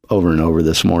over and over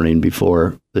this morning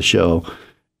before the show,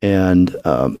 and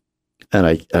I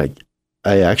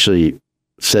actually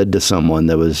said to someone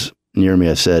that was near me,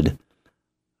 I said,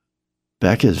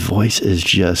 Bekah's voice is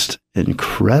just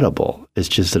incredible. It's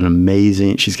just an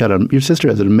amazing. Your sister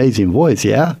has an amazing voice,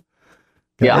 yeah.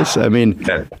 Guys? Yeah, I mean,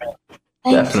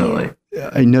 definitely.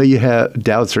 I know you have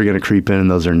doubts are going to creep in, and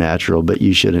those are natural, but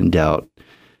you shouldn't doubt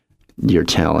your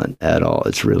talent at all.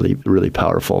 It's really, really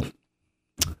powerful.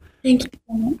 Thank you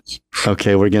so much.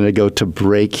 Okay, we're going to go to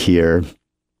break here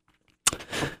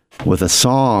with a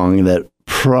song that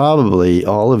probably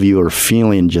all of you are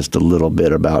feeling just a little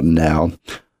bit about now.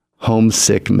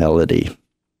 Homesick Melody.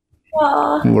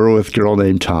 Aww. We're with Girl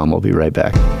Named Tom. We'll be right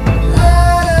back.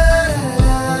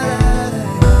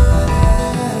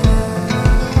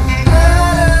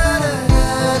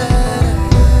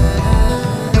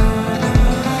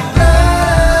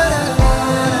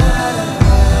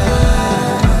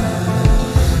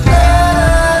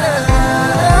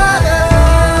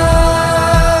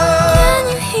 Can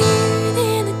you hear it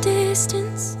in the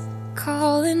distance,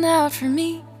 calling out for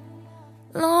me?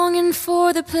 Longing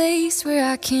for the place where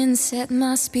I can set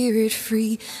my spirit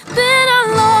free. Been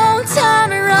a long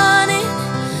time running,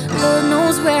 Lord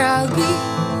knows where I'll be.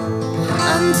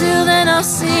 Until then I'll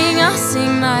sing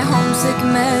my homesick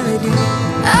melody.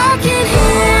 I can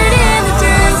hear it in the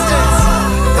distance,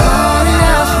 calling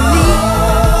out for me.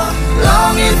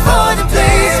 Longing for the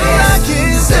place where I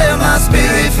can set my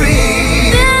spirit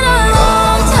free. Been a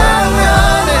long time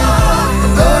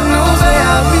running, Lord knows where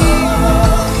I'll be.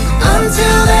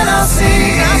 Until then I'll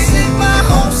sing my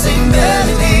homesick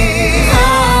melody.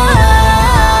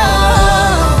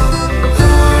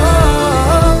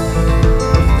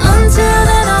 Until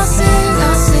then I'll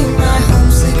sing my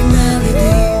homesick melody.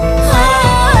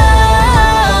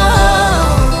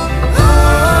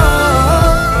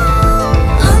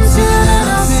 Until then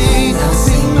I'll sing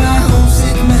my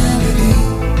homesick melody.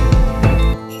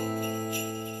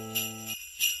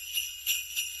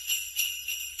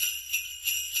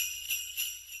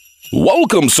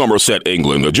 Welcome, Somerset,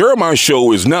 England. The Jeremiah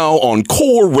Show is now on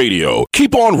Core Radio.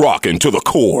 Keep on rocking to the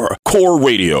core. Core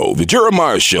Radio. The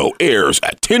Jeremiah Show airs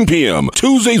at 10 p.m.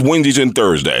 Tuesdays, Wednesdays, and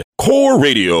Thursdays.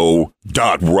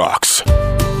 CoreRadio.rocks.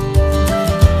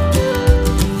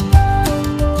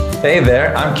 Hey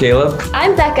there, I'm Caleb.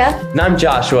 I'm Bekah. And I'm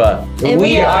Joshua. And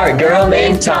we are Girl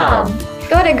Named Tom.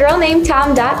 Go to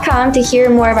girlnamedtom.com to hear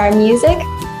more of our music,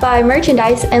 buy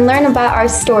merchandise, and learn about our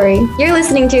story. You're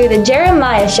listening to The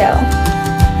Jeremiah Show.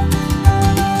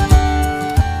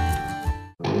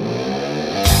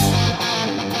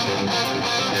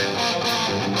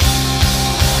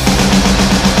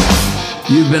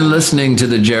 You've been listening to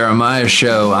The Jeremiah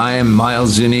Show. I am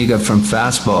Miles Zuniga from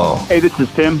Fastball. Hey, this is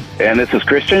Tim. And this is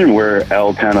Christian. We're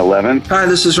L1011. Hi,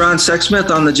 this is Ron Sexsmith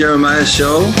on The Jeremiah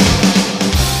Show.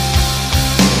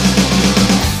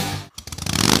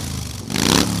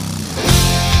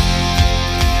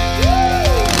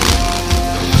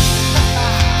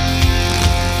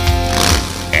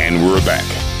 And we're back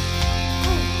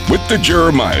with The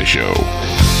Jeremiah Show.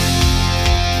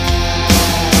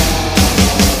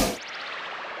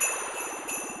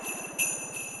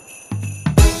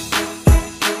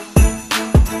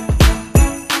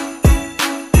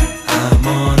 I'm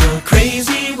on a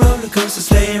crazy roller coaster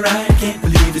sleigh ride. Can't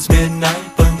believe it's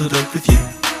midnight, bundled up with you.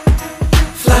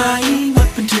 Flying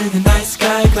up into the night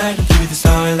sky, gliding through the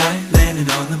starlight, landing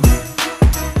on the moon.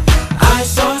 I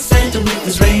saw Santa with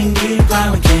his reindeer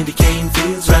plowing candy cane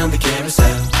fields round the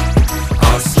carousel.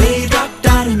 Our sleigh dropped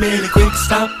down and made a quick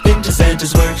stop into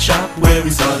Santa's workshop, where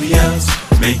we saw the elves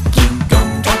making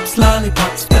gumdrops,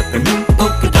 lollipops, peppermint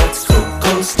polka dots,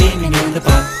 cocoa steaming in the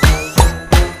pot.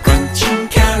 Crunching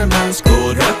caramels,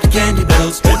 gold wrapped candy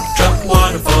bells, drip drop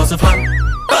waterfalls of hot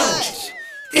fudge.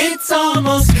 It's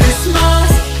almost Christmas,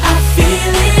 I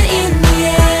feel it in the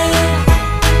air.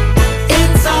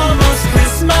 It's almost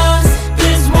Christmas,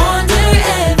 there's wonder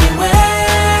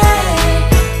everywhere.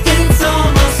 It's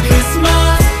almost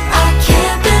Christmas, I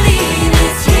can't believe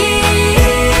it's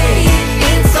here.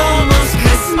 It's almost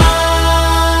Christmas,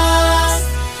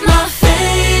 my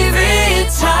favorite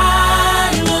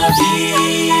time of year.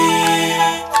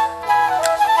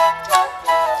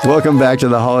 Welcome back to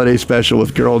the holiday special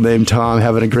with Girl Named Tom.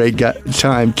 Having a great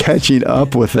time catching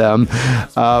up with them.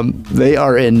 They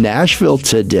are in Nashville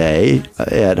today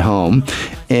at home.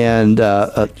 And,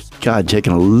 God,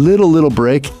 taking a little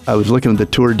break. I was looking at the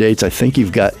tour dates. I think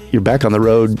you're back on the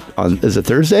road on, is it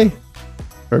Thursday?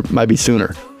 Or it might be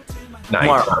sooner.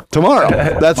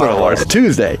 Tomorrow. That's what it was.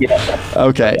 Tuesday. Yeah.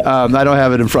 Okay. I don't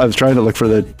have it in front. I was trying to look for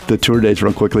the tour dates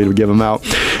real quickly to give them out.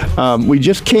 We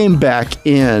just came back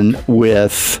in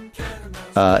with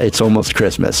It's Almost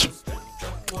Christmas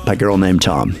by a girl named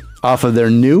Tom off of their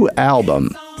new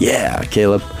album. Yeah,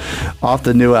 Caleb. Off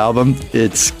the new album,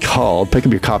 it's called, pick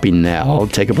up your copy now,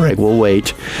 take a break, we'll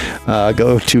wait.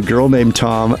 Go to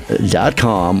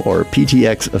girlnamedtom.com or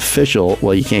PTX Official.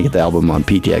 Well, you can't get the album on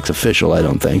PTX Official, I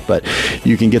don't think, but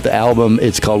you can get the album.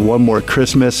 It's called One More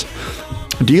Christmas.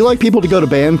 Do you like people to go to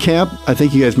Bandcamp? I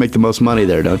think you guys make the most money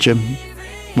there, don't you?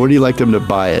 Where do you like them to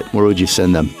buy it? Where would you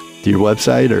send them? To your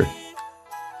website or?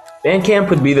 Bandcamp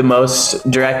would be the most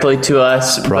directly to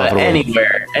us, Profitable. but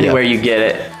anywhere you get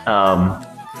it,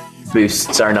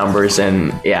 boosts our numbers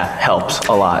and helps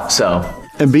a lot. So,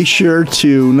 and be sure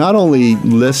to not only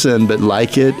listen but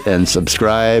like it and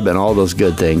subscribe and all those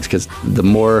good things, because the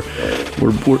more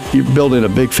you're building a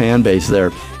big fan base there,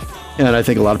 and I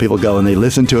think a lot of people go and they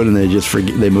listen to it and they just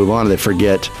forget, they move on and they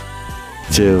forget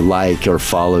to like or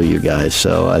follow you guys.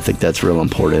 So I think that's real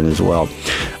important as well.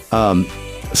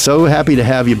 So happy to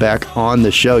have you back on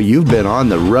the show. You've been on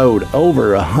the road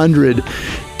over 100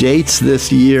 dates this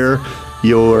year.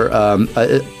 You're back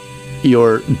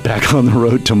on the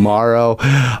road tomorrow,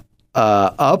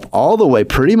 up all the way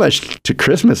pretty much to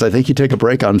Christmas. I think you take a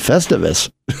break on Festivus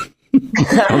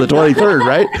on the 23rd,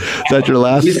 right? Is that your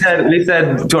last? We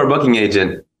said to our booking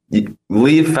agent,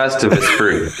 leave Festivus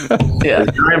free.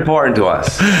 It's very important to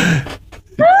us.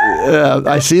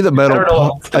 I see the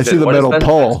metal. I see the metal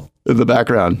pole in the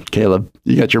background. Caleb,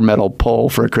 you got your metal pole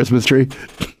for a Christmas tree.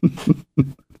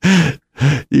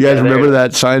 You guys remember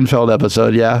that Seinfeld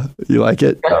episode? Yeah, you like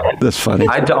it? That's funny.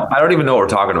 I don't even know what we're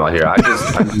talking about here. I'm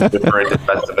just referring to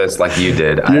Festivus like you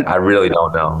did. I really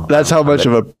don't know. That's how much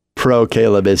of a pro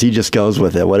Caleb is. He just goes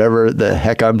with it. Whatever the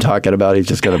heck I'm talking about, he's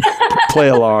just going to play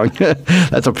along.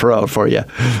 That's a pro for you.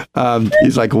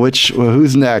 He's like,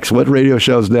 who's next? What radio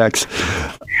show's next?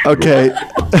 Okay.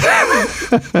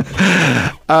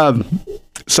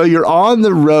 So you're on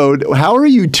the road. How are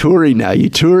you touring now? You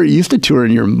used to tour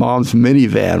in your mom's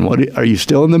minivan. Are you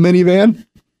still in the minivan?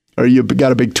 Or you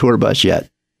got a big tour bus yet?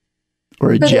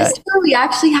 Or a For jet? this tour, we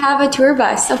actually have a tour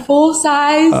bus, a full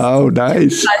size. Oh,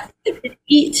 nice. It can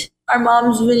eat our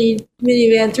mom's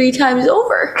minivan 3 times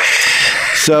over.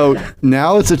 So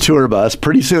now it's a tour bus.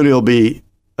 Pretty soon it'll be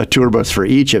a tour bus for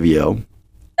each of you.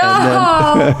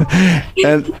 No.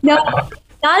 And No.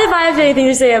 Not if I have anything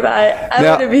to say about it. I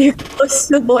want to be close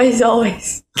to the boys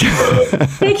always.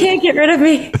 They can't get rid of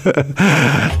me.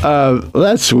 Well,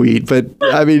 that's sweet. But,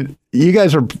 I mean, you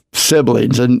guys are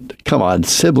siblings. And come on,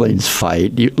 siblings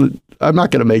fight. I'm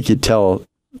not going to make you tell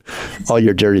all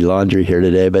your dirty laundry here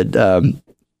today. But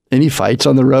any fights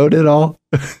on the road at all?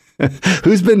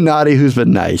 Who's been naughty? Who's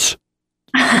been nice?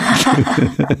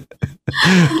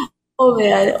 Oh,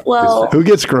 man. Well, Who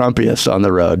gets grumpiest on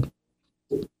the road?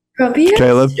 grumpy?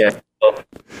 Caleb? Yeah.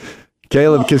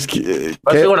 Caleb, because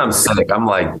Especially when I'm sick, I'm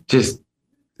like, just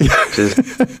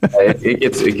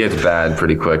it gets bad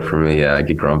pretty quick for me. Yeah, I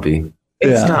get grumpy.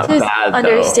 It's not Just bad,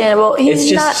 understandable. though. He's It's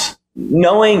just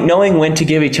knowing when to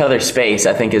give each other space,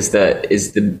 I think, is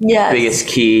the Yes. biggest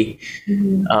key.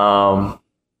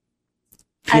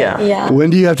 Yeah. when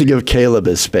do you have to give Caleb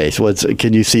his space?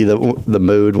 Can you see the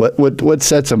mood? What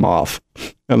sets him off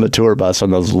on the tour bus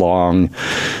on those long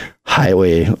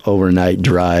highway overnight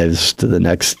drives to the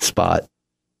next spot?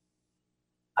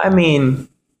 I mean,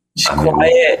 just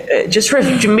quiet, just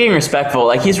being respectful.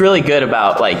 Like, he's really good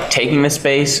about like taking the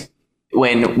space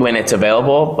when it's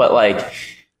available, but like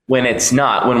when it's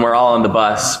not, when we're all on the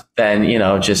bus, then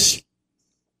just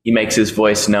he makes his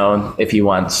voice known if he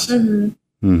wants it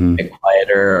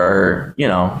quieter, or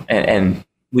and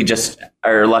we just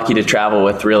are lucky to travel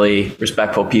with really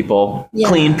respectful people,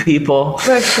 clean people,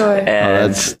 For sure.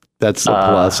 and That's a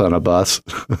plus on a bus.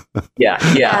 yeah.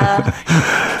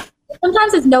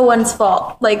 Sometimes it's no one's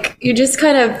fault. Like, you're just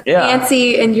kind of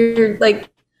antsy and you're like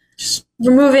just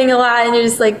moving a lot and you're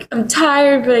just like, I'm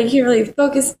tired, but I can't really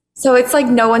focus. So it's like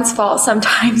no one's fault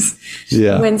sometimes.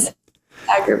 Yeah. When it's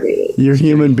aggravated. You're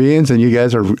human beings, and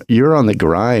you're on the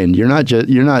grind. You're not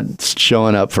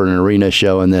showing up for an arena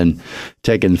show and then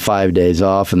taking 5 days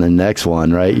off and the next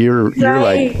one, right? You're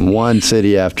like one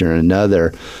city after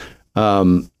another.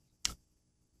 Who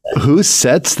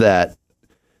sets that?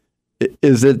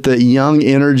 Is it the young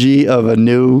energy of a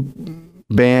new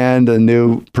band, a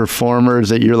new performers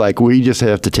that you're like, we just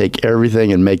have to take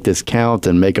everything and make this count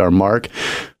and make our mark?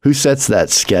 Who sets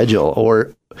that schedule?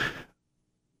 Or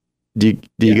do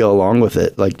you go along with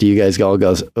it? Like, do you guys all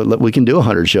go, we can do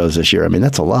 100 shows this year? I mean,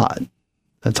 that's a lot.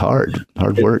 That's hard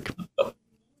work.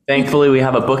 thankfully we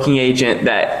have a booking agent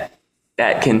that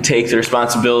can take the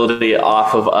responsibility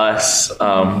off of us.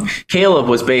 Caleb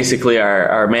was basically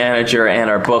our manager and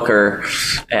our booker.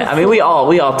 I mean, we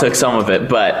all took some of it,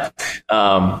 but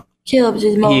Caleb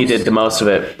did most. He did the most of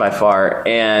it by far.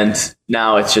 And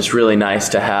now it's just really nice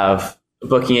to have a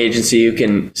booking agency who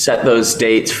can set those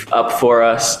dates up for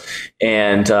us.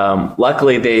 And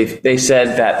luckily they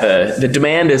said that the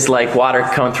demand is like water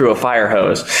coming through a fire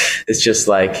hose. It's just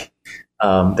like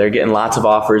they're getting lots of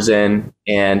offers in,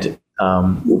 and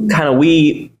kind of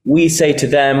we say to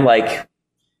them like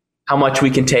how much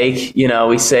we can take. You know,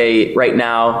 we say right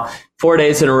now 4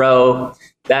 days in a row,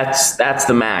 that's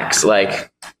the max.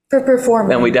 Like for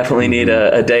performing. And we definitely need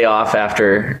a day off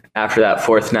after that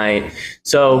fourth night.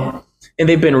 So, and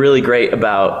they've been really great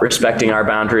about respecting our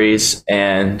boundaries.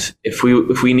 And if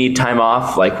we need time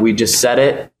off, like we just set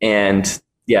it. And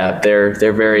yeah,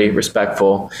 they're very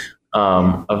respectful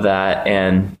of that.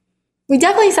 And we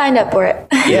definitely signed up for it.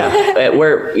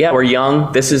 We're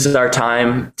young. This is our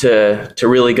time to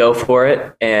really go for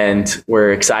it, and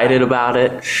we're excited about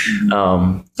it.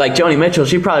 Like Joni Mitchell,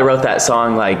 she probably wrote that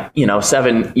song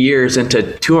 7 years into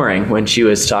touring when she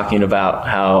was talking about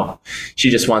how she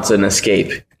just wants an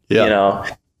escape.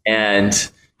 And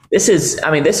this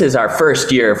is our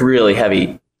first year of really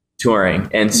heavy touring,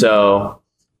 and so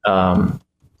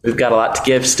we've got a lot to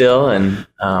give still, and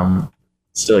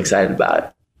still excited about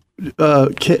it.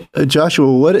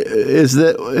 Joshua, what is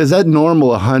that? Is that normal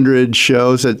 100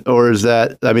 shows, or is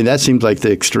that? I mean, that seems like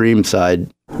the extreme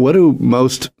side. What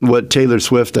Taylor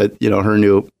Swift at her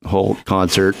new whole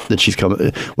concert that she's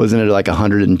coming, wasn't it like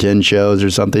 110 shows or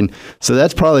something? So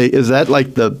that's probably, is that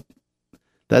like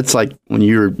that's like when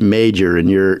you're major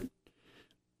and you've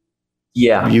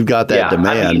got that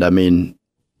demand. I mean,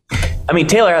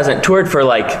 Taylor hasn't toured for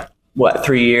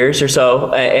 3 years or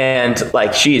so, and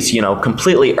she's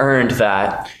completely earned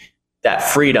that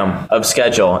freedom of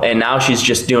schedule, and now she's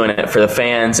just doing it for the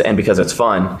fans and because it's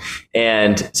fun.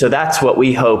 And so that's what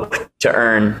we hope to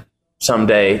earn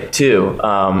someday too,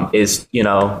 is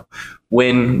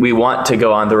when we want to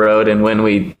go on the road, and when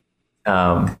we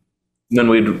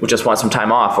just want some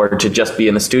time off, or to just be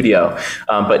in the studio.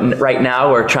 But right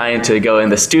now we're trying to go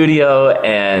in the studio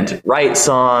and write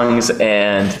songs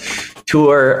and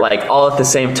tour all at the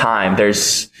same time.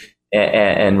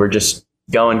 And we're just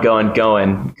going,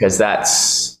 because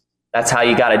that's how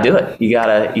you got to do it. You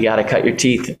gotta cut your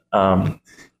teeth to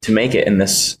make it in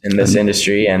this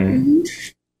industry. And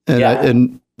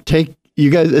take you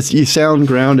guys. You sound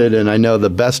grounded, and I know the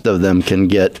best of them can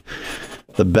get.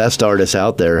 The best artists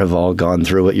out there have all gone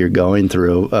through what you're going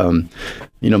through.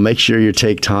 Make sure you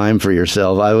take time for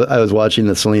yourself. I was watching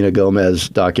the Selena Gomez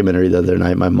documentary the other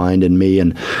night, My Mind and Me,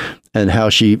 and how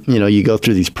she, you go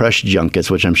through these press junkets,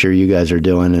 which I'm sure you guys are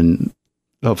doing, and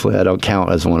hopefully I don't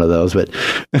count as one of those, but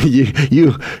you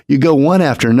go one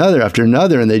after another,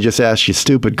 and they just ask you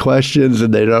stupid questions,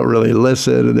 and they don't really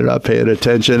listen, and they're not paying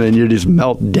attention, and you just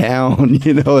melt down,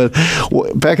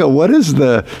 Bekah, what is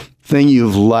the thing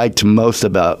you've liked most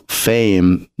about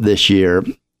Fame this year,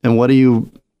 and what do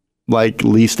you like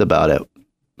least about it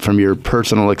from your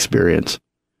personal experience?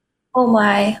 Oh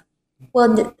my.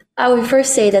 Well, I would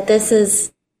first say that this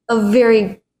is a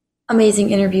very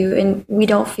amazing interview, and we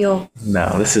don't feel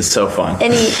this is so fun,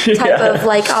 any type of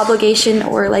obligation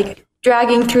or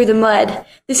dragging through the mud.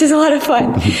 This is a lot of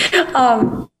fun.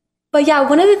 But yeah,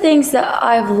 one of the things that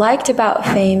I've liked about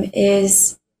Fame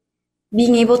is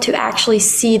being able to actually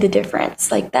see the difference.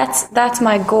 That's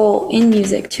my goal in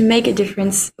music, to make a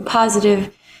difference, a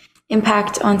positive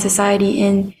impact on society.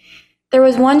 And there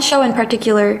was one show in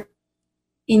particular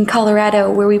in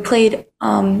Colorado where we played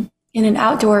in an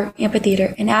outdoor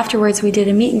amphitheater, and afterwards we did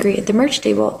a meet and greet at the merch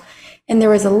table, and there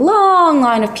was a long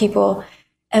line of people,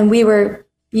 and we were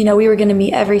going to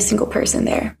meet every single person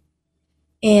there.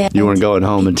 And you weren't going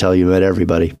home until you met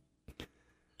everybody.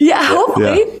 Yeah,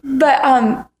 hopefully. Yeah.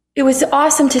 But it was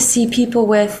awesome to see people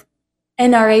with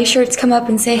NRA shirts come up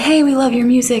and say, "Hey, we love your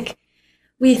music.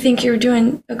 We think you're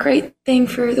doing a great thing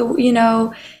for the,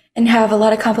 and have a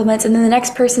lot of compliments." And then the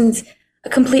next person's a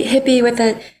complete hippie with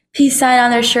a peace sign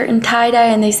on their shirt and tie-dye,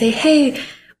 and they say, "Hey,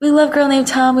 we love Girl Named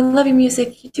Tom. We love your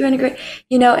music. You're doing a great,"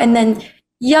 and then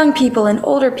young people and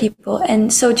older people.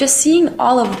 And so just seeing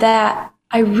all of that,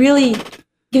 really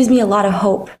gives me a lot of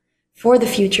hope for the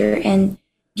future, and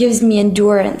gives me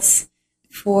endurance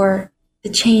for the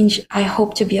change I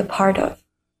hope to be a part of.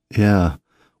 Yeah.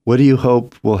 What do you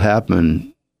hope will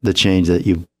happen, the change that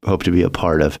you hope to be a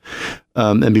part of?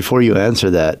 And before you answer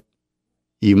that,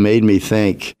 you made me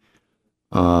think,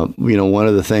 One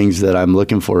of the things that I'm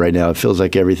looking for right now, it feels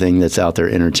like everything that's out there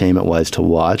entertainment-wise to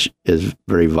watch is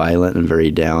very violent and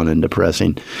very down and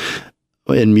depressing.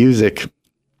 In music,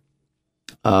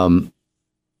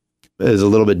 is a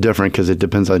little bit different because it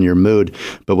depends on your mood.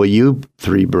 But what you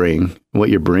three bring, what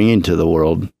you're bringing to the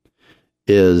world,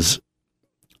 is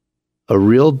a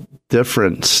real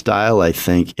different style, I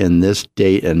think, in this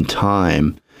date and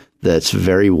time that's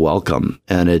very welcome.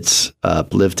 And it's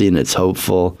uplifting, it's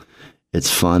hopeful, it's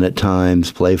fun at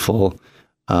times, playful,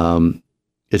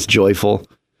 it's joyful.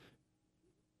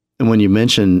 And when you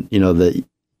mention, that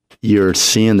you're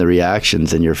seeing the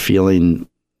reactions and you're feeling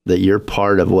that you're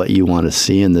part of what you want to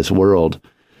see in this world,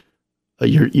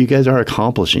 you guys are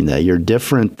accomplishing that. You're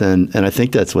different than, and I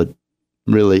think that's what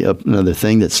really another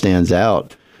thing that stands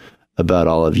out about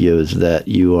all of you is that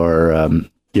you are,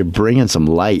 you're bringing some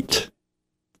light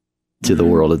to the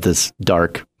world at this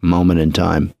dark moment in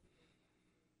time.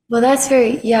 Well, that's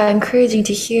very, encouraging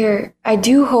to hear. I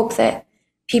do hope that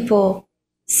people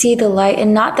see the light,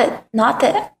 and not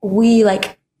that we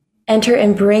enter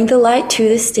and bring the light to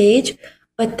the stage,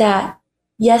 but that,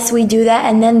 yes, we do that,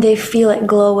 and then they feel it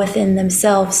glow within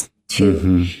themselves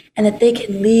too, and that they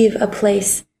can leave a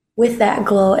place with that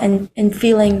glow and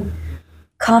feeling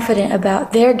confident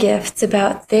about their gifts,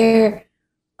 about their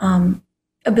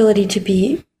ability to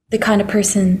be the kind of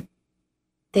person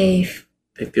they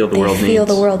feel the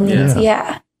world needs.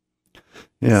 Yeah.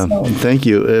 So. Thank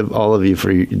you, all of you,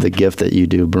 for the gift that you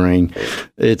do bring.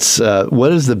 It's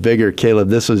what is the bigger, Caleb?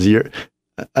 This was your,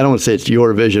 I don't want to say it's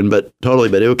your vision, but totally.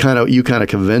 But you kind of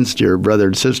convinced your brother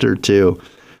and sister to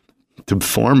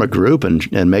form a group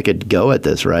and make it go at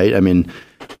this, right? I mean,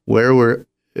 where were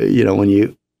when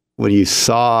you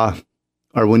saw,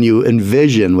 or when you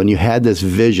had this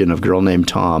vision of Girl Named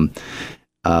Tom,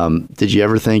 did you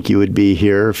ever think you would be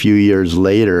here a few years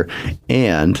later?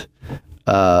 And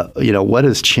what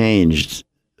has changed?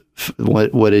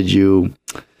 What did you,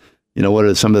 what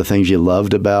are some of the things you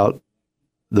loved about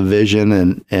the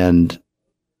vision, and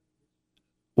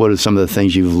what are some of the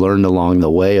things you've learned along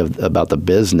the way about the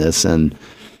business and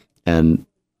that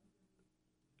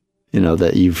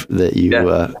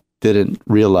you didn't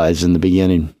realize in the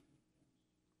beginning?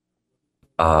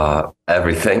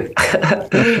 Everything,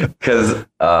 because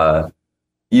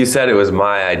you said it was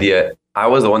my idea. I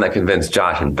was the one that convinced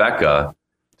Josh and Bekah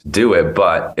to do it,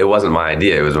 but it wasn't my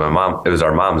idea. It was my mom. It was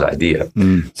our mom's idea.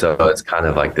 So it's kind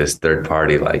of like this third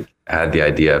party, had the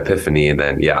idea epiphany, and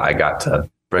then I got to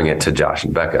bring it to Josh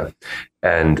and Bekah.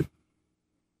 And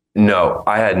no,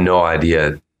 I had no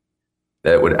idea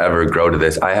that it would ever grow to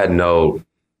this. I had no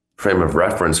frame of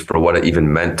reference for what it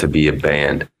even meant to be a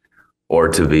band, or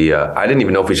to be I didn't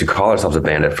even know if we should call ourselves a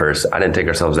band at first. I didn't take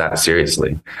ourselves that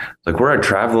seriously. We're a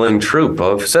traveling troupe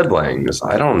of siblings.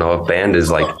 I don't know if band is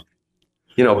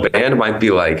band might be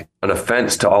an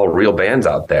offense to all real bands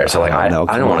out there. So I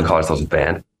don't want to call ourselves a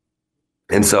band.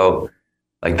 And so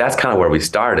that's kind of where we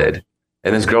started.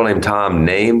 And this Girl Named Tom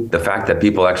name, the fact that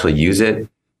people actually use it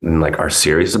and are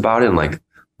serious about it and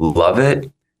love it,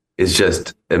 is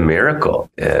just a miracle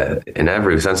in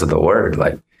every sense of the word.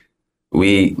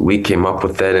 We came up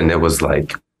with it, and it was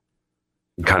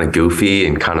kind of goofy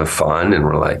and kind of fun. And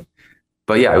we're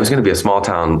but it was going to be a small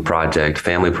town project,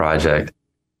 family project.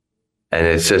 And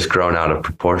it's just grown out of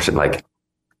proportion.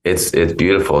 It's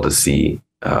beautiful to see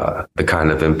the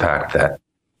kind of impact that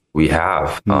we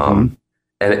have. And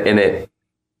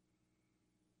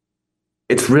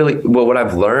it's really, what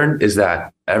I've learned is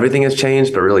that everything has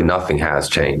changed, but really nothing has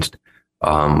changed.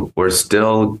 We're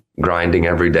still grinding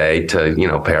every day to,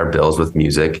 pay our bills with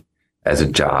music as a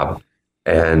job.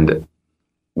 And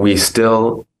we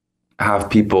still have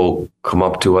people come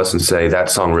up to us and say, that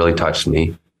song really touched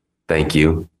me. Thank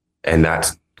you. And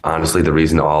that's honestly the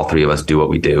reason all three of us do what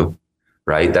we do,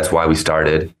 right? That's why we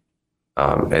started.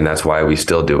 And that's why we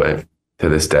still do it to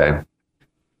this day.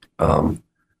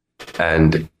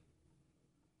 And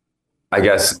I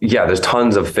guess, there's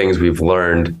tons of things we've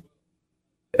learned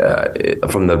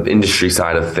from the industry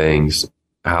side of things,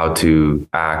 how to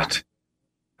act,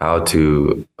 how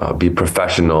to be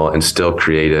professional and still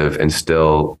creative and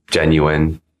still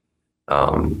genuine.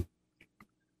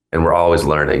 And we're always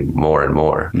learning more and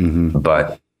more.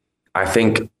 But I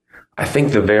think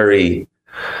the very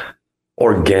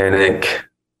organic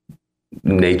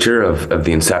nature of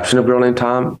the inception of Girl Named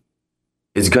Tom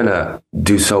is gonna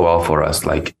do so well for us.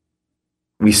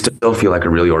 We still feel like a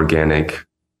really organic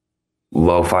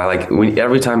lo-fi.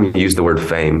 Every time you use the word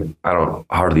fame, I don't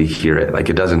hardly hear it.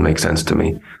 It doesn't make sense to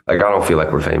me. I don't feel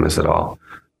like we're famous at all.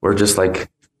 We're just an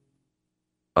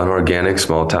organic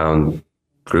small town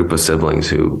group of siblings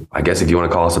who, I guess if you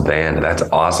want to call us a band, that's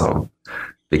awesome,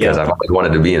 because I've always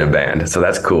wanted to be in a band. So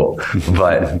that's cool.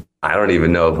 But I don't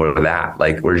even know if we're that.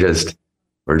 Like, we're just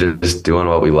doing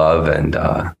what we love. And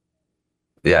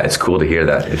it's cool to hear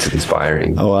that. It's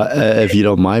inspiring. Oh, if you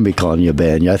don't mind me calling you a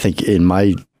band, I think in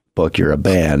my book you're a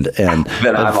band. And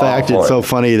in fact, it's so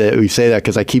funny that we say that,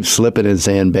 because I keep slipping and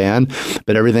saying band,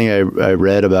 but everything I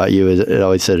read about you, it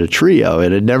always said a trio,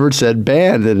 and it never said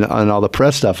band on all the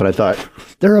press stuff. And I thought,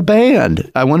 they're a band.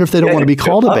 I wonder if they don't want to be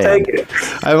called a band.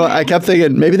 I kept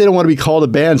thinking maybe they don't want to be called a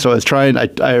band. So I was trying, I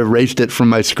erased it from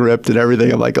my script and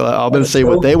everything. I'm like, I'm going to say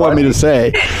what they want me to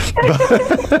say,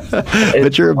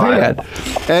 but you're a band,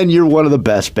 and you're one of the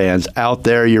best bands out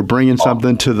there. You're bringing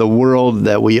something to the world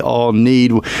that we all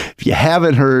need. If you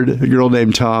haven't heard A Girl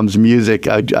Named Tom's music,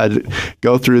 I'd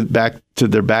go through back to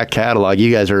their back catalog.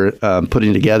 You guys are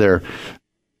putting together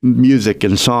music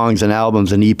and songs and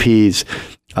albums and EPs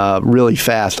really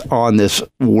fast on this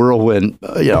whirlwind,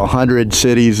 100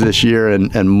 cities this year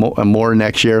and more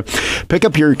next year. Pick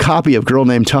up your copy of Girl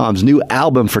Named Tom's new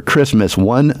album for Christmas,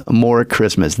 One More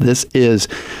Christmas. This is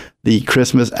the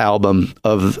Christmas album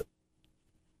of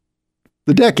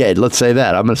the decade. Let's say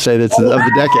that. I'm going to say this is of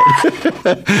the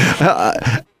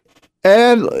decade.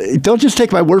 And don't just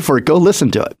take my word for it. Go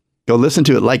listen to it. Go listen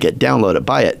to it, like it, download it,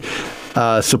 buy it.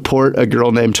 Support A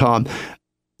Girl Named Tom.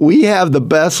 We have the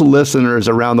best listeners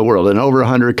around the world in over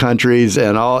 100 countries,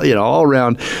 and all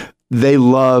around. They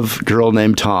love Girl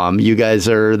Named Tom. You guys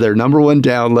are their number one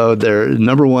download. They're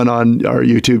number one on our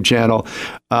YouTube channel.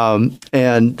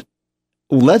 And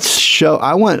let's show.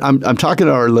 I'm talking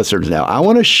to our listeners now. I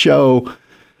want to show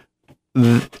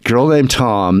Girl Named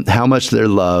Tom how much they're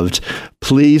loved.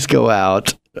 Please go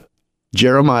out.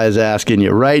 Jeremiah is asking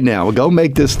you right now, go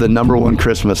make this the number one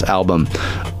Christmas album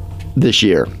this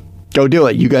year. Go do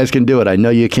it. You guys can do it. I know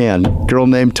you can. Girl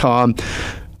Named Tom.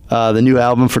 The new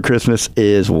album for Christmas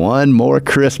is One More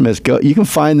Christmas. You can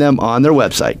find them on their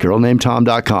website,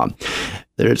 girlnamedtom.com.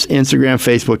 There's Instagram,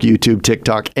 Facebook, YouTube,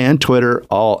 TikTok, and Twitter,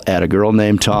 all at A Girl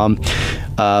Named Tom.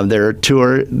 Their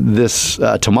tour this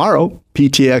tomorrow,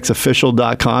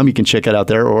 ptxofficial.com. You can check it out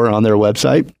there or on their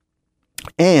website.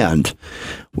 And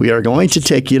we are going to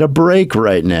take you to break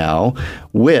right now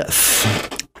with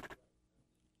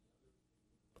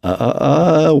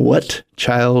What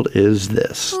Child Is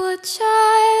This? What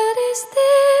child is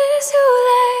this who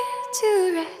lay to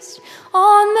rest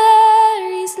on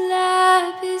Mary's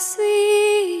lap is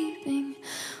sleeping,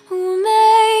 whom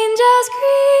angels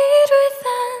greet with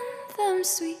anthems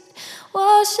sweet,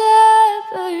 while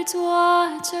shepherds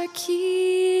watch are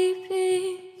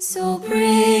keeping? So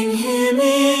bring him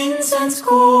incense,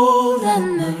 gold,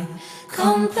 and myrrh,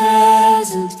 come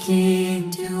peasant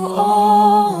king to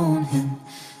own him.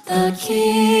 The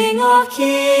King of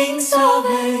Kings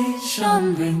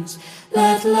salvation brings,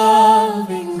 let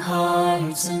loving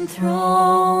hearts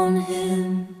enthrone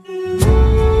him.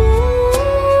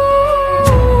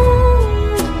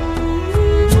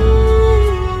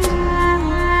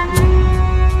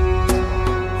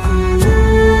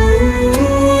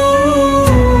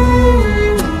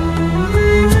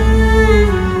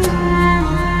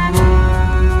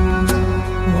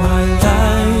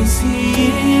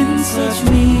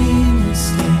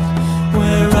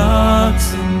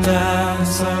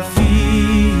 As are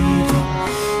feeding,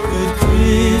 good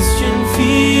Christian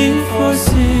feed for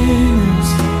sinners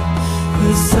here.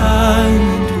 The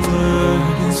silent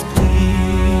word is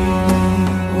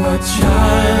pleading. What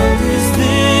child is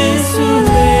this who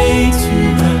lay to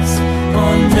rest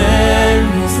on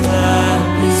Mary's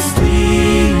lap is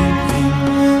sleeping,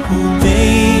 whom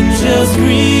angels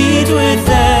greet with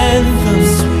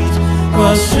anthems sweet,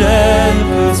 while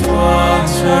shepherds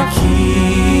watch our keeping?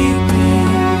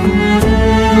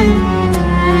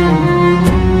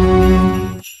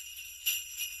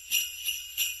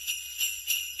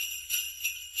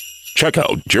 Check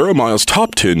out Jeremiah's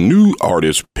top 10 new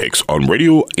artist picks on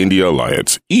Radio India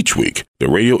Alliance each week. The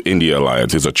Radio India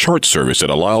Alliance is a chart service that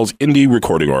allows indie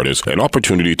recording artists an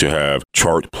opportunity to have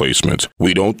chart placements.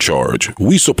 We don't charge.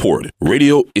 We support.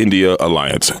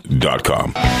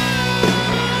 RadioIndiaAlliance.com.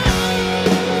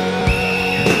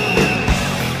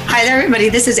 Hi there, everybody.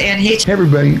 This is Ann H. Hey,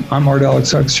 everybody. I'm Art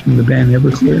Alex Hux from the band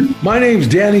Everclear. My name's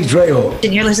Danny Trejo.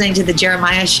 And you're listening to The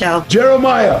Jeremiah Show.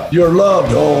 Jeremiah, you're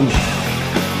loved, Holmes.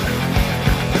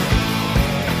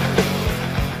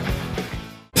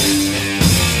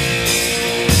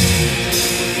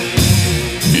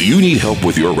 Do you need help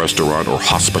with your restaurant or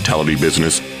hospitality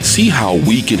business? See how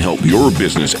we can help your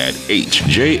business at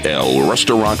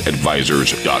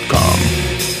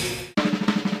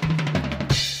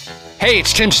hjlrestaurantadvisors.com. Hey,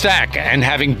 it's Tim Stack, and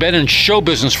having been in show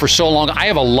business for so long, I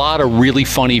have a lot of really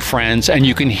funny friends, and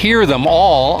you can hear them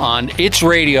all on It's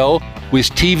Radio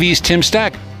with TV's Tim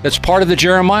Stack. That's part of the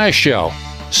Jeremiah Show.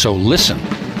 So listen.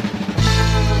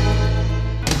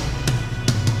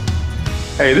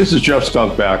 Hey, this is Jeff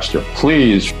Skunk Baxter.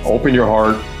 Please open your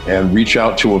heart and reach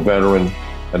out to a veteran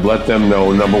and let them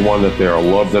know, number one, that they are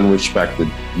loved and respected.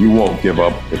 You won't give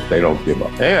up if they don't give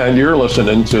up. And you're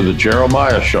listening to the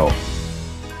Jeremiah Show.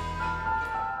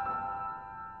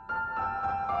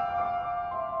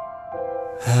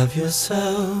 Have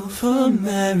yourself a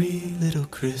merry little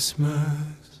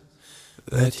Christmas.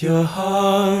 Let your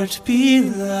heart be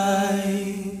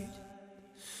light.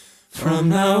 From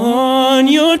now on,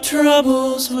 your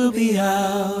troubles will be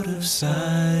out of sight.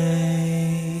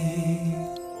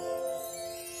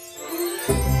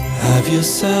 Have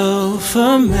yourself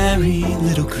a merry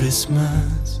little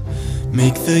Christmas.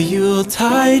 Make the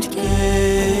Yuletide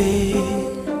gay.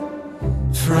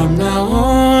 From now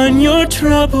on, your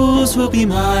troubles will be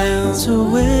miles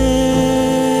away.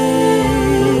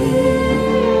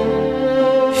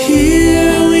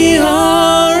 Here we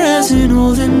are as in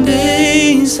olden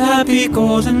days, happy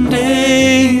golden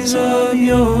days of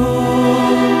yore.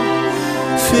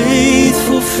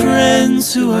 Faithful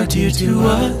friends who are dear to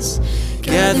us,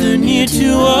 gather near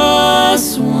to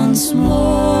us once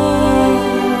more.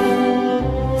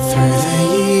 Through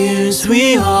the years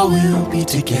we all will be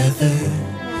together.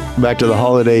 Back to the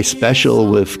holiday special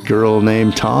with Girl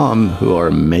Named Tom, who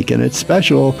are making it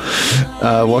special.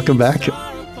 Welcome back,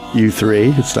 you three.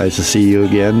 It's nice to see you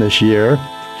again this year.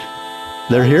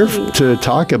 They're here to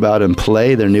talk about and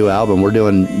play their new album. We're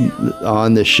doing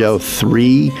on this show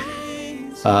three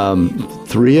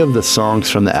of the songs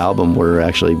from the album. We're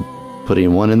actually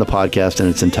putting one in the podcast in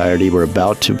its entirety. We're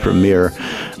about to premiere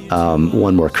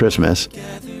One More Christmas,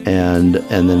 and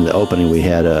then the opening we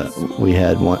had a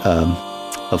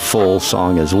full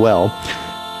song as well.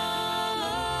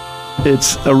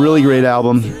 It's a really great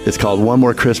album. It's called One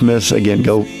More Christmas. Again,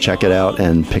 go check it out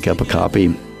and pick up a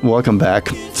copy. Welcome back.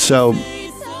 So,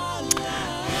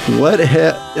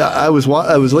 I was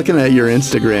looking at your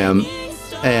Instagram,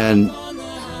 and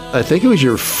I think it was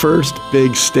your first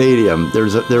big stadium. There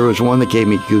was one that gave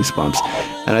me goosebumps,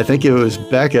 and I think it was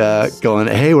Bekah going,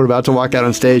 "Hey, we're about to walk out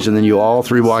on stage," and then you all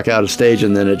three walk out of stage,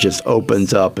 and then it just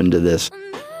opens up into this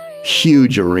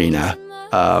huge arena,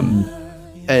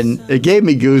 and it gave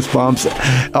me goosebumps.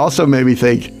 It also made me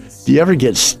think, do you ever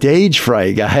get stage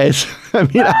fright, guys? I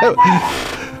mean,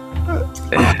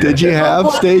 did you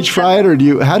have stage fright, or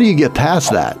how do you get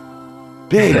past that?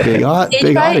 Big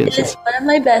audiences. Is one of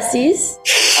my besties.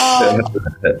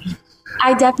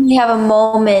 I definitely have a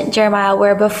moment, Jeremiah,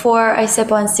 where before I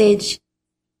step on stage,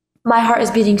 my heart is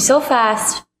beating so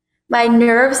fast, my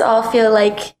nerves all feel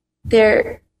like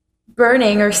they're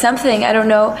burning or something, I don't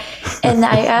know. And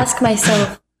I ask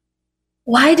myself,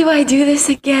 why do I do this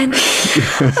again?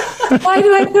 Why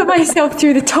do I put myself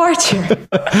through the torture?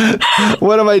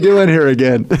 What am I doing here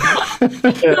again?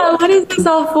 What is this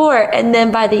all for? And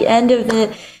then by the end of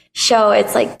the show,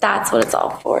 it's like, that's what it's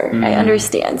all for. I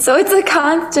understand. So it's a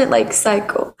constant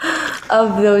cycle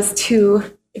of those two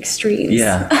extremes.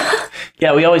 Yeah.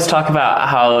 Yeah, we always talk about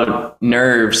how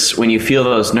nerves, when you feel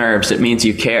those nerves, it means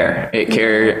you care.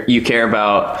 You care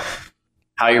about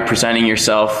how you're presenting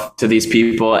yourself to these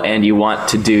people, and you want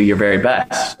to do your very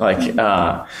best.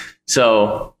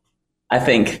 So I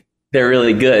think they're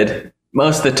really good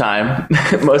most of the time.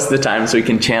 Most of the time, so we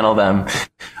can channel them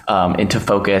into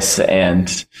focus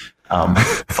and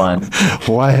fun.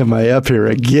 Why am I up here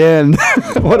again?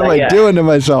 What am I doing to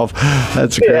myself?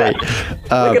 That's great.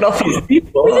 Look at all these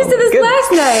people. We just did this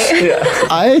last night. Yeah.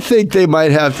 I think they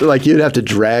might have to, you'd have to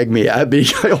drag me. I'd be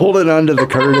holding onto the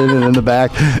curtain and in the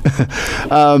back.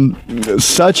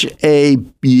 Such a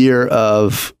year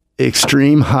of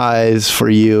extreme highs for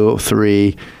you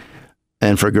three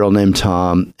and for a Girl Named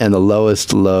Tom, and the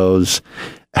lowest lows.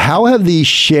 How have these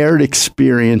shared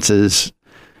experiences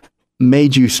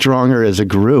made you stronger as a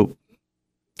group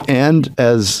and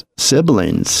as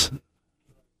siblings?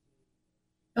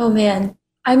 Oh man.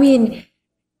 I mean,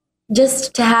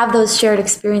 just to have those shared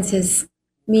experiences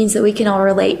means that we can all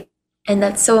relate. And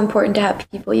that's so important to have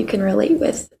people you can relate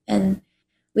with. And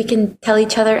we can tell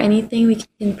each other anything. We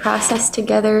can process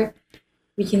together.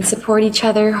 We can support each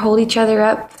other, hold each other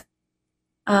up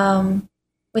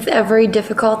with every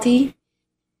difficulty.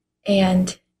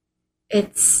 And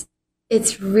it's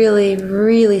really,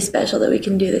 really special that we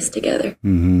can do this together.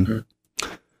 Mm-hmm.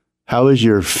 How has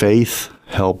your faith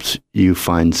helped you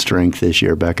find strength this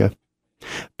year, Bekah?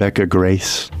 Bekah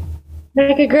Grace.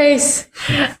 Bekah Grace.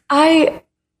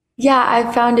 Yeah,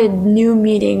 I found a new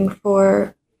meaning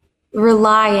for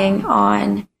relying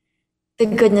on the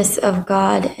goodness of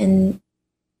God and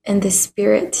the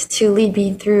Spirit to lead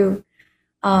me through.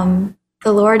 The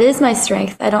Lord is my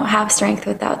strength. I don't have strength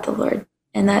without the Lord.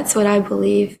 And that's what I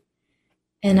believe.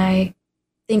 And I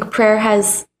think I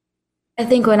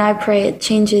think when I pray, it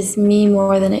changes me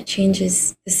more than it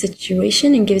changes the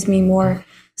situation and gives me more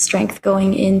strength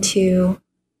going into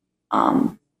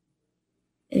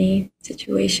any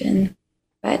situation.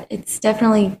 But it's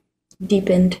definitely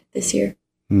deepened this year.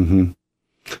 Mm-hmm.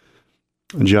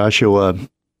 Joshua,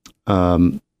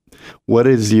 what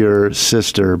does your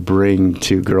sister bring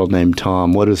to a girl named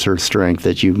Tom? What is her strength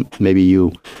that you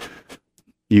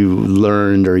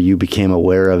learned or you became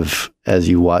aware of as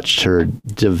you watched her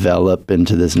develop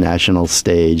into this national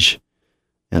stage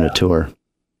and a tour?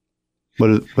 What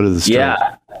are the strengths?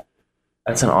 Yeah,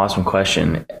 that's an awesome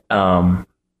question.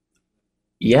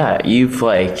 Yeah, you've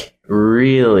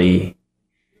really,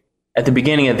 at the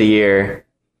beginning of the year,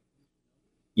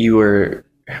 you were,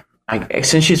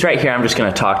 since she's right here, I'm just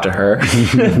going to talk to her.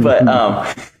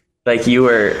 But you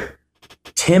were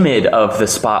timid of the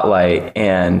spotlight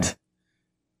and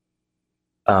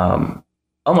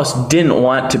almost didn't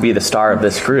want to be the star of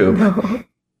this group,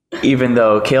 even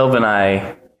though Caleb and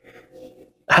I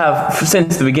have,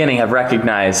 since the beginning, have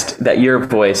recognized that your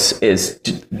voice is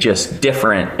just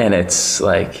different, and it's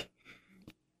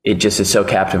it just is so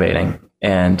captivating.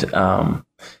 And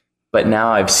but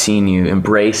now I've seen you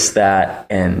embrace that,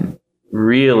 and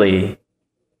really,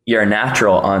 you're a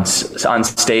natural on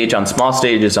stage, on small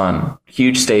stages, on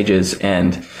huge stages,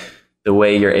 and the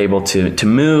way you're able to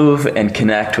move and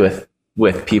connect with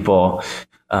people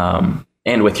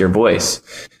and with your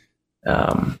voice.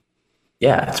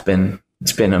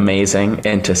 It's been amazing,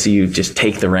 and to see you just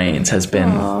take the reins has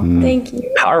been thank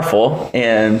you. Powerful,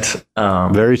 and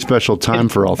very special time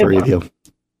for all three of you.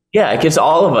 Yeah, it gives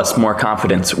all of us more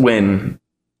confidence when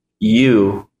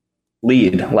you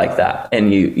lead like that,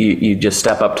 and you just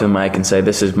step up to the mic and say,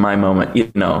 "This is my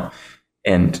moment,"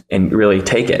 and really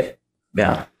take it.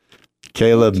 Yeah.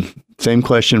 Caleb, same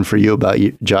question for you about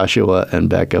Joshua and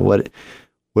Bekah. What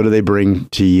do they bring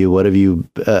to you? What have you,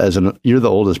 you're the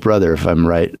oldest brother, if I'm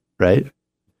right?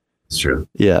 It's true.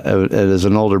 Yeah. And as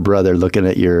an older brother, looking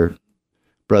at your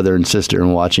brother and sister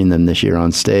and watching them this year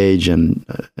on stage and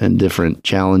different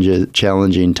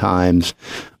challenging times,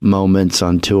 moments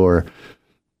on tour,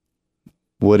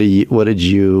 what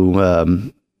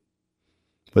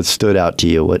stood out to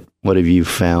you? What have you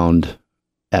found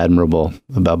admirable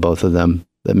about both of them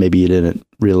that maybe you didn't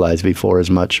realize before as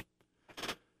much?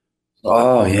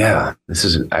 Oh yeah, this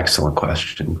is an excellent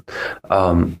question.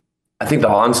 I think the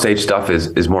onstage stuff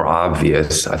is more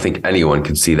obvious. I think anyone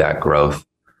can see that growth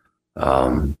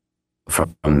from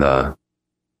the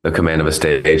command of a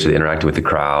stage, to the interacting with the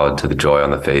crowd, to the joy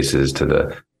on the faces, to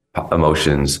the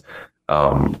emotions.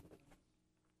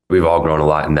 We've all grown a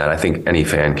lot in that. I think any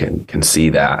fan can see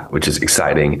that, which is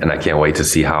exciting, and I can't wait to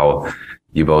see how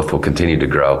you both will continue to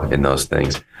grow in those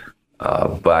things.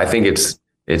 But I think it's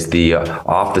the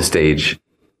off the stage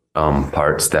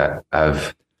parts that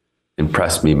have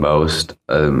impressed me most,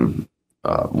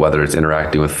 whether it's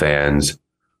interacting with fans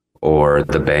or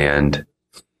the band.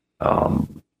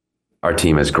 Our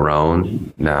team has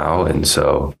grown now, and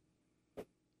so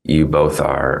you both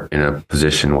are in a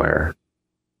position where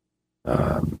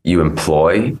you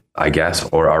employ, I guess,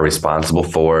 or are responsible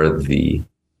for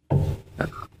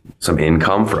some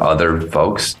income for other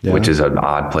folks, which is an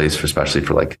odd place, especially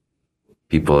for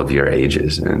people of your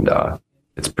ages, and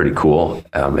it's pretty cool.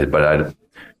 But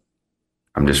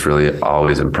I'm just really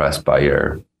always impressed by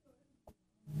your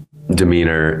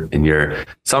demeanor, and you're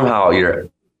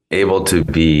able to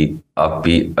be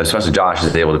upbeat, especially Josh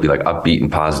is able to be upbeat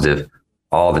and positive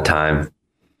all the time.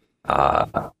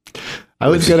 I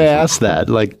was going to ask that,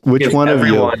 which one of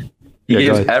you? He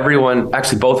gives everyone,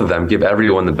 actually both of them, give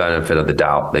everyone the benefit of the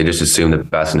doubt. They just assume the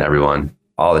best in everyone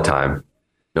all the time.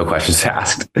 No questions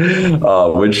asked,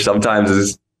 which sometimes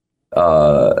is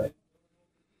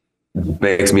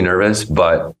makes me nervous,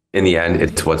 but in the end,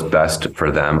 it's what's best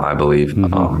for them, I believe.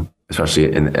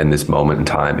 Especially in this moment in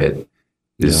time, it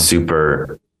is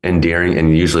super endearing,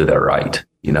 and usually they're right.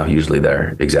 Usually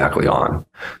they're exactly on.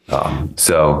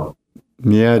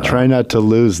 Try not to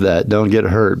lose that. Don't get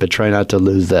hurt, but try not to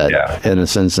lose that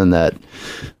innocence and that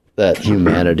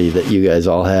humanity that you guys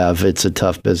all have. It's a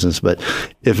tough business, but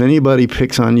if anybody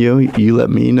picks on you, you let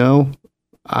me know.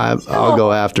 I'll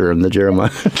go after him, the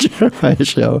Jeremiah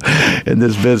show in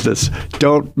this business.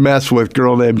 Don't mess with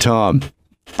girl named Tom.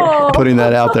 Putting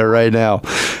that out there right now.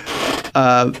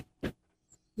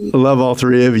 I love all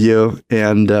three of you,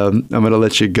 and I'm going to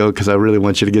let you go because I really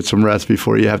want you to get some rest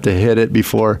before you have to hit it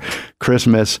before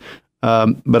Christmas. But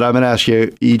I'm going to ask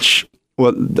you each.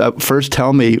 Well, first,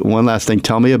 tell me one last thing.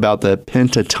 Tell me about the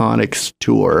Pentatonics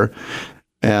tour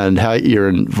and how your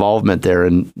involvement there,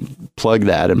 and plug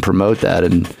that and promote that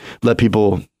and let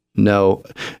people know.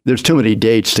 There's too many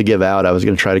dates to give out. I was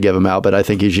going to try to give them out, but I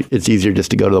think it's easier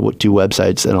just to go to the two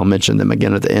websites, and I'll mention them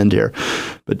again at the end here.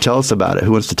 But tell us about it.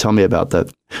 Who wants to tell me about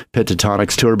the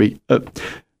Pentatonics tour?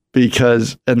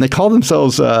 Because, and they call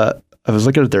themselves, I was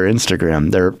looking at their Instagram.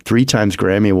 They're 3 times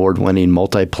Grammy Award winning,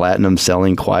 multi-platinum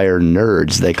selling choir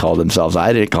nerds. They call themselves.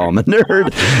 I didn't call them a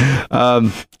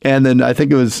nerd. And then I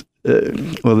think it was,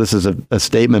 well, this is a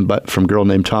statement from a girl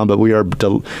named Tom, but we are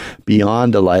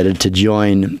beyond delighted to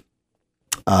join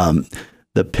the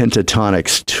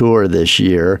Pentatonics tour this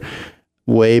year.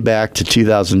 Way back to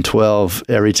 2012,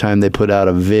 every time they put out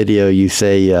a video, you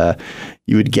say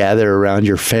you would gather around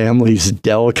your family's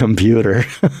Dell computer.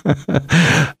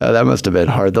 That must have been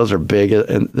hard. Those are big,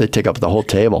 and they take up the whole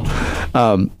table.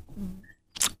 And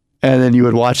then you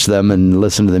would watch them and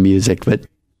listen to the music. But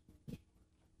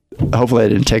hopefully I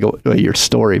didn't take away your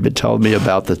story, but tell me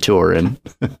about the tour and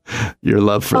your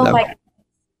love for them.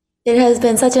 It has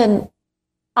been such an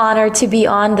honor to be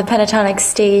on the Pentatonics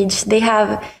stage. They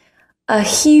have a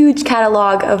huge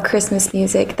catalog of Christmas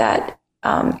music that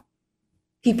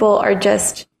people are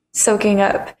just soaking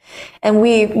up. And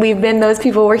we've been those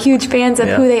people. We're huge fans of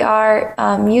who they are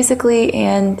musically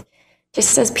and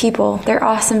just as people. They're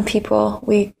awesome people.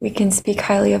 We can speak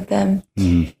highly of them.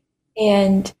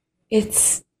 And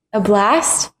it's a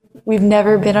blast. We've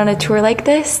never been on a tour like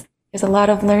this. There's a lot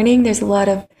of learning. There's a lot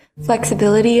of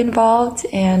flexibility involved.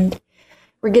 And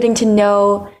we're getting to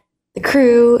know the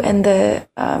crew and the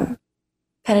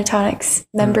Pentatonics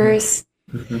members.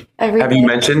 Have you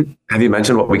mentioned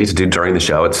what we get to do during the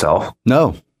show itself?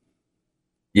 No.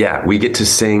 Yeah, we get to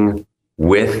sing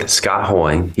with Scott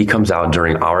Hoying. He comes out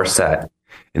during our set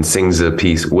and sings a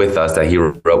piece with us that he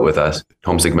wrote with us,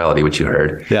 Homesick Melody, which you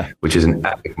heard, which is an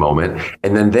epic moment.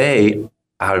 And then they,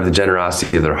 out of the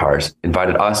generosity of their hearts,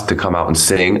 invited us to come out and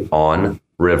sing on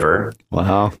River.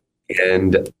 Wow.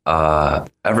 And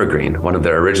Evergreen, one of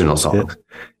their original songs.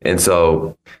 And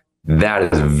so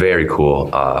that is very cool.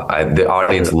 The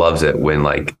audience loves it when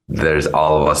there's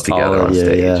all of us together on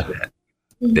stage.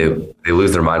 They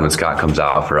lose their mind when Scott comes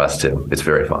out for us too. It's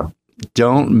very fun.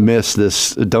 Don't miss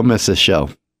this show.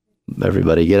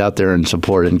 Everybody get out there and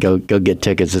support and go get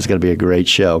tickets. It's going to be a great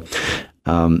show.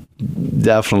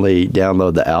 Definitely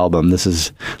download the album.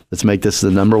 Let's make this the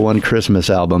 #1 Christmas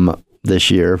album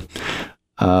this year.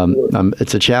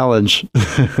 It's a challenge.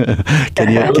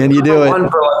 Can you do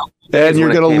it? And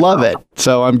you're going to love it.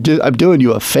 So I'm doing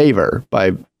you a favor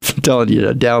by telling you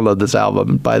to download this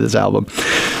album, buy this album.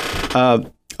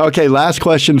 Okay, last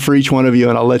question for each one of you,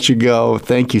 and I'll let you go.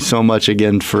 Thank you so much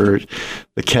again for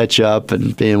the catch up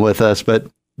and being with us. But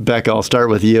Bekah, I'll start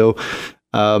with you.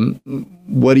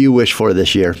 What do you wish for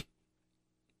this year?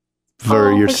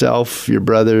 For yourself, your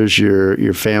brothers,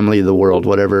 your family, the world,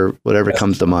 whatever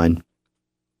comes to mind.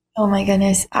 Oh my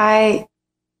goodness. I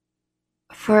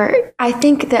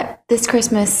think that this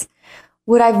Christmas,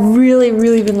 what I've really,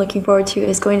 really been looking forward to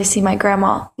is going to see my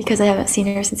grandma, because I haven't seen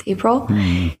her since April.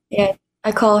 And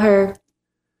I call her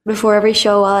before every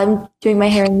show while I'm doing my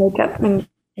hair and makeup and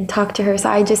talk to her. So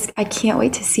I can't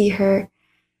wait to see her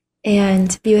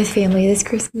and be with family this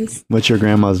Christmas. What's your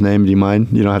grandma's name? Do you mind?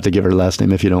 You don't have to give her last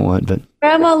name if you don't want, but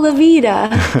Grandma La Vida.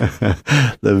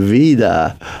 La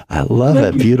Vida. I love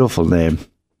it. Beautiful name.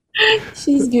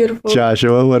 She's beautiful.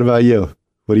 Joshua, what about you?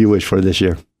 What do you wish for this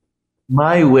year?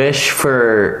 My wish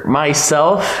for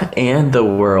myself and the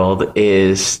world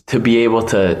is to be able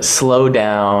to slow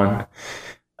down,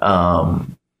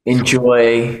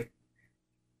 enjoy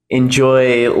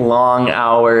long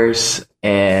hours,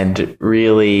 and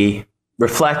really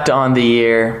reflect on the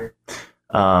year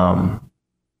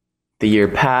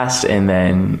past, and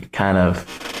then kind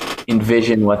of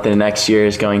envision what the next year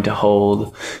is going to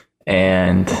hold,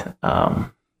 and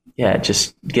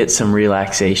just get some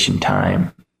relaxation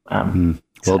time.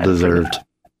 Well deserved.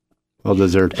 Well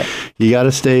deserved. You got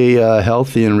to stay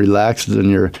healthy and relaxed, and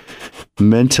you're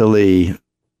mentally,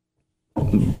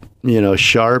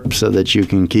 sharp, so that you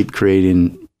can keep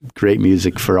creating great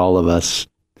music for all of us.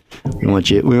 We want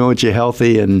you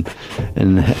healthy and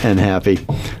happy.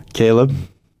 Caleb?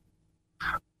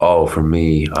 Oh, for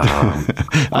me,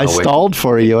 I stalled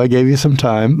for you. I gave you some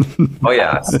time. Oh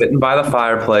yeah, sitting by the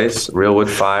fireplace, real wood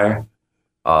fire.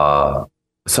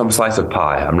 Some slice of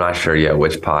pie. I'm not sure yet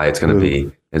which pie it's going to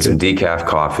be, and some decaf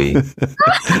coffee.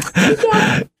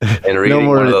 And reading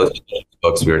one of those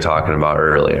books we were talking about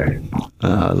earlier.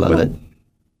 I love it.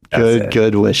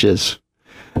 Good wishes.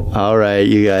 All right,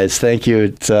 you guys. Thank you.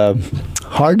 It's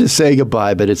hard to say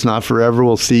goodbye, but it's not forever.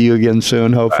 We'll see you again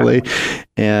soon, hopefully.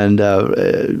 And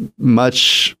I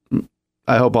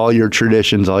hope all your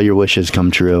traditions, all your wishes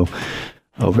come true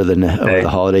over the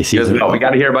holiday season. We got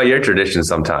to hear about your traditions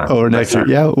sometime. Or next year.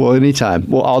 Yeah, well, anytime.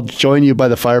 Well, I'll join you by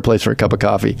the fireplace for a cup of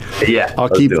coffee. Yeah.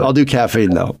 I'll do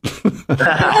caffeine though.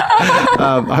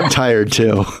 I'm tired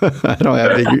too. I don't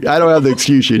have the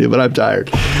excuse you do, but I'm tired.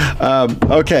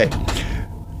 Okay.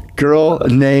 Girl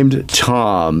Named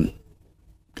Tom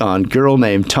on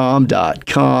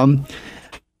girlnamedtom.com,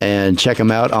 and check them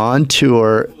out on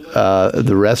tour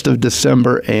the rest of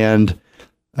December and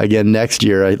again next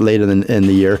year, later in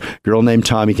the year. Girl Named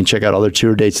Tom, you can check out all their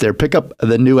tour dates there. Pick up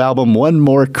the new album, One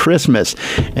More Christmas,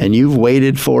 and you've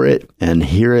waited for it, and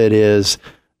here it is,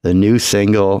 the new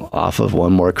single off of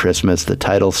One More Christmas, the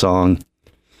title song.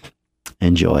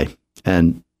 Enjoy,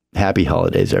 and happy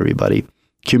holidays, everybody.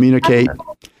 Communicate,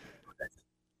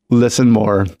 listen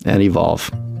more, and evolve.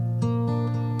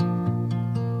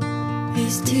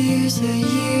 These tears are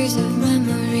years of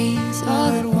memories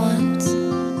all at once.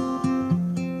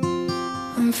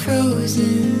 I'm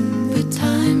frozen, but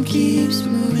time keeps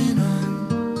moving on.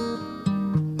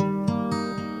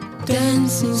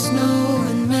 Dancing snow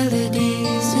and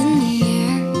melodies in the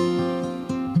air.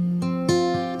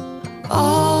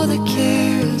 All the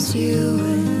carols you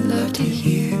would love to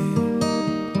hear.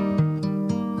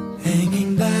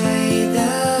 Hanging by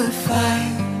the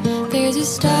fire, there's a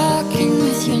stocking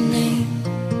with your name.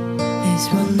 This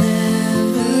will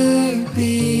never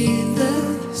be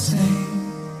the same.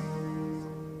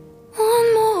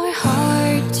 One more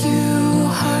heart to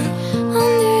heart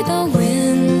under the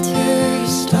winter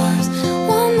stars.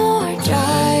 One more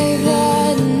drive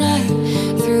at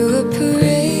night through a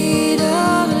parade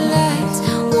of lights.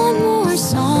 One more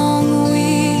song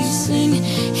we sing,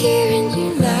 hearing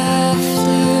your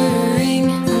laughter ring.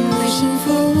 I'm wishing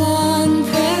for one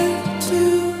prayer to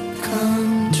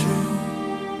come true,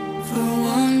 for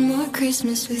one more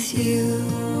Christmas with you.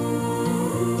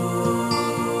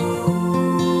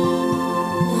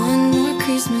 One more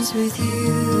Christmas with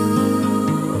you.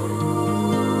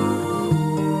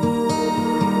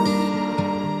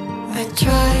 I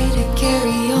try to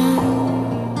carry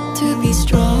on, to be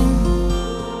strong.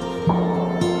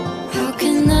 How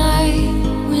can I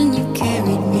when you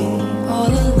carried me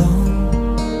all along?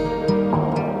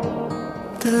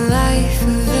 The life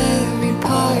of every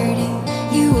party,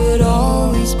 you would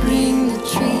always bring the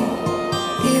tree.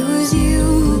 It was you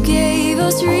who gave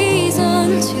us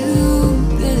reason to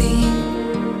believe.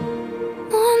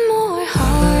 One more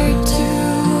heart to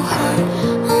heart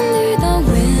under the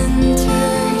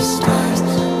winter stars.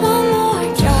 One more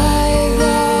drive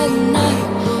at night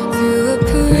through a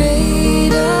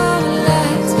parade of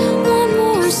lights. One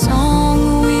more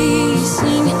song we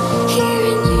sing,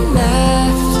 hearing your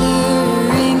laughter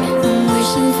ring. I'm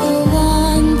wishing for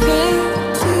one prayer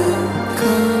to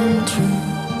come true.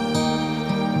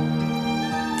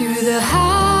 Through the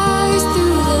highs,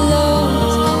 through the lows,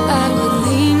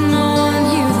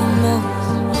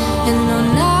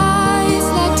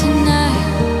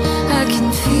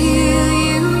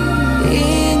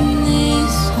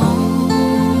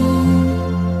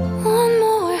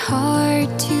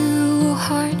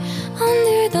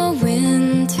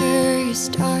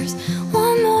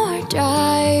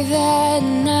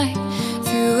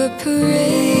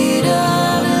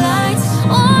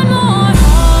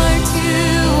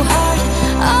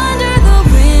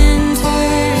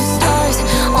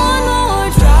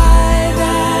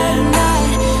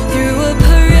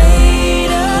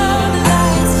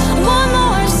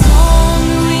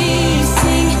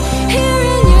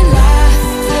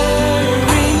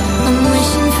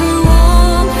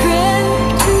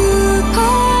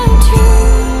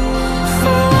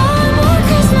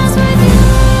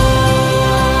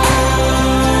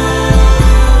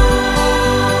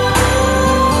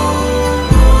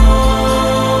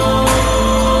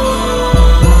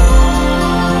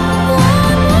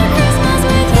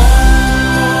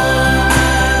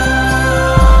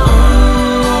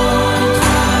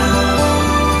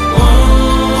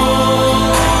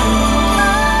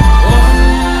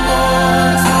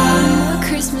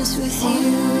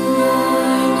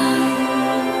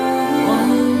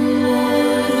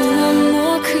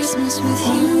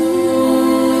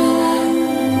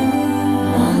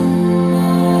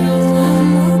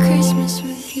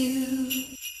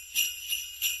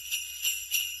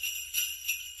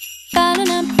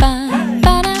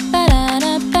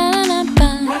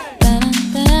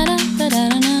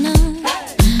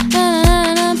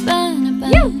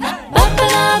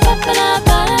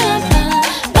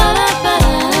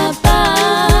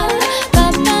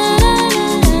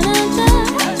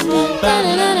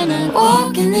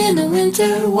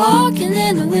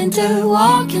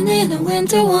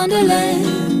 winter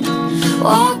wonderland.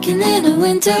 Walking in a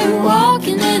winter,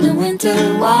 walking in a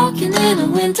winter, walking in a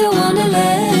winter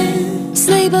wonderland.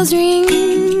 Sleigh bells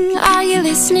ring, are you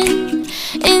listening?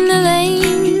 In the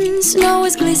lane, snow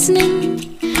is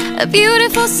glistening. A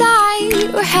beautiful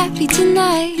sight, we're happy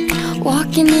tonight.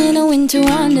 Walking in a winter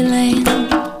wonderland.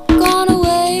 Gone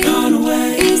away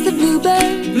is the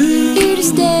bluebird. Here to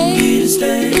stay is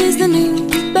the new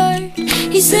bird.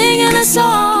 He's singing a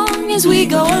song as we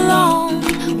go along.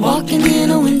 Walking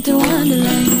in a winter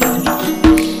wonderland.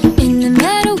 In the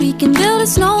meadow we can build a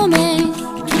snowman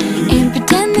and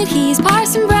pretend that he's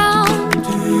Parson Brown.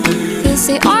 He'll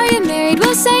say, are you married?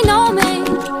 We'll say, no, man,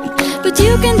 but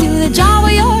you can do the job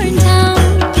while you're in town.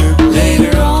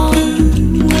 Later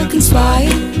on we'll conspire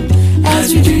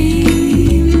as we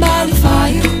dream by the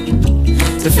fire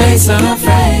to face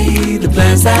unafraid the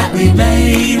plans that we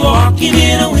made. Walking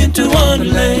in a winter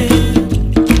wonderland.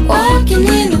 Walking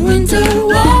in a winter,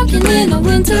 walking in a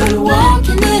winter,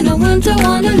 walking in a winter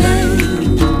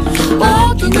wonderland.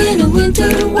 Walking in a winter,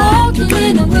 walking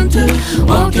in a winter,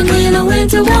 walking in a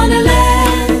winter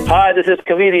wonderland. Hi, this is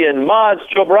comedian Maz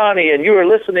Jobrani, and you are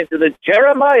listening to the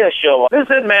Jeremiah Show.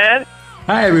 Listen, man.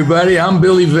 Hi, everybody. I'm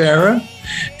Billy Vera,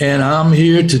 and I'm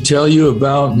here to tell you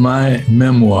about my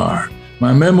memoir.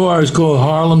 My memoir is called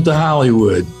Harlem to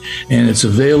Hollywood, and it's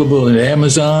available at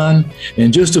Amazon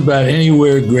and just about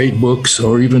anywhere great books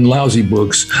or even lousy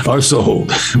books are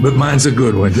sold. But mine's a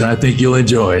good one, and I think you'll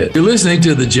enjoy it. You're listening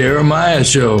to The Jeremiah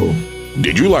Show.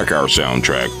 Did you like our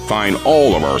soundtrack? Find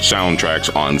all of our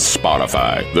soundtracks on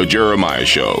Spotify. The Jeremiah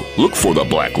Show. Look for the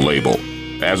black label.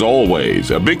 As always,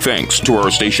 a big thanks to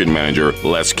our station manager,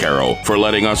 Les Carroll, for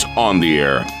letting us on the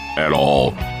air at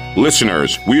all.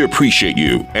 Listeners, we appreciate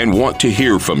you and want to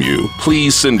hear from you.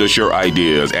 Please send us your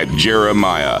ideas at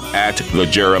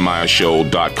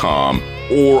jeremiah@thejeremiahshow.com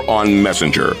or on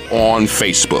Messenger, on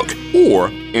Facebook, or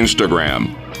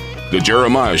Instagram. The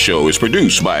Jeremiah Show is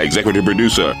produced by executive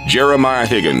producer Jeremiah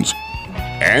Higgins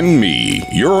and me,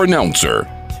 your announcer,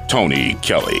 Tony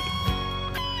Kelly.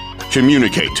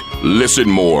 Communicate, listen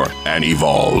more, and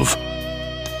evolve.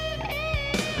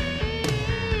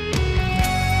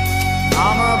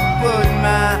 I'ma put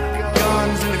my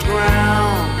guns in the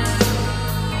ground.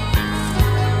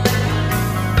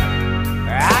 I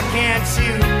can't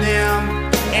shoot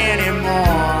them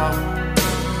anymore.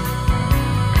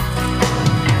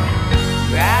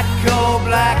 That cold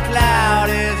black cloud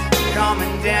is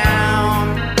coming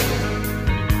down.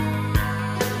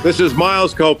 This is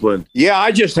Miles Copeland. Yeah,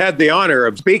 I just had the honor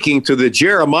of speaking to the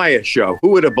Jeremiah Show. Who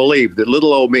would have believed that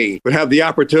little old me would have the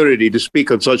opportunity to speak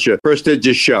on such a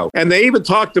prestigious show? And they even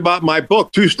talked about my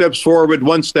book, 2 Steps Forward,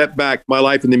 1 Step Back, My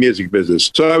Life in the Music Business.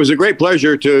 So it was a great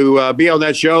pleasure to be on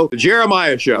that show, the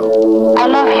Jeremiah Show. I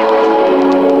love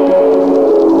you.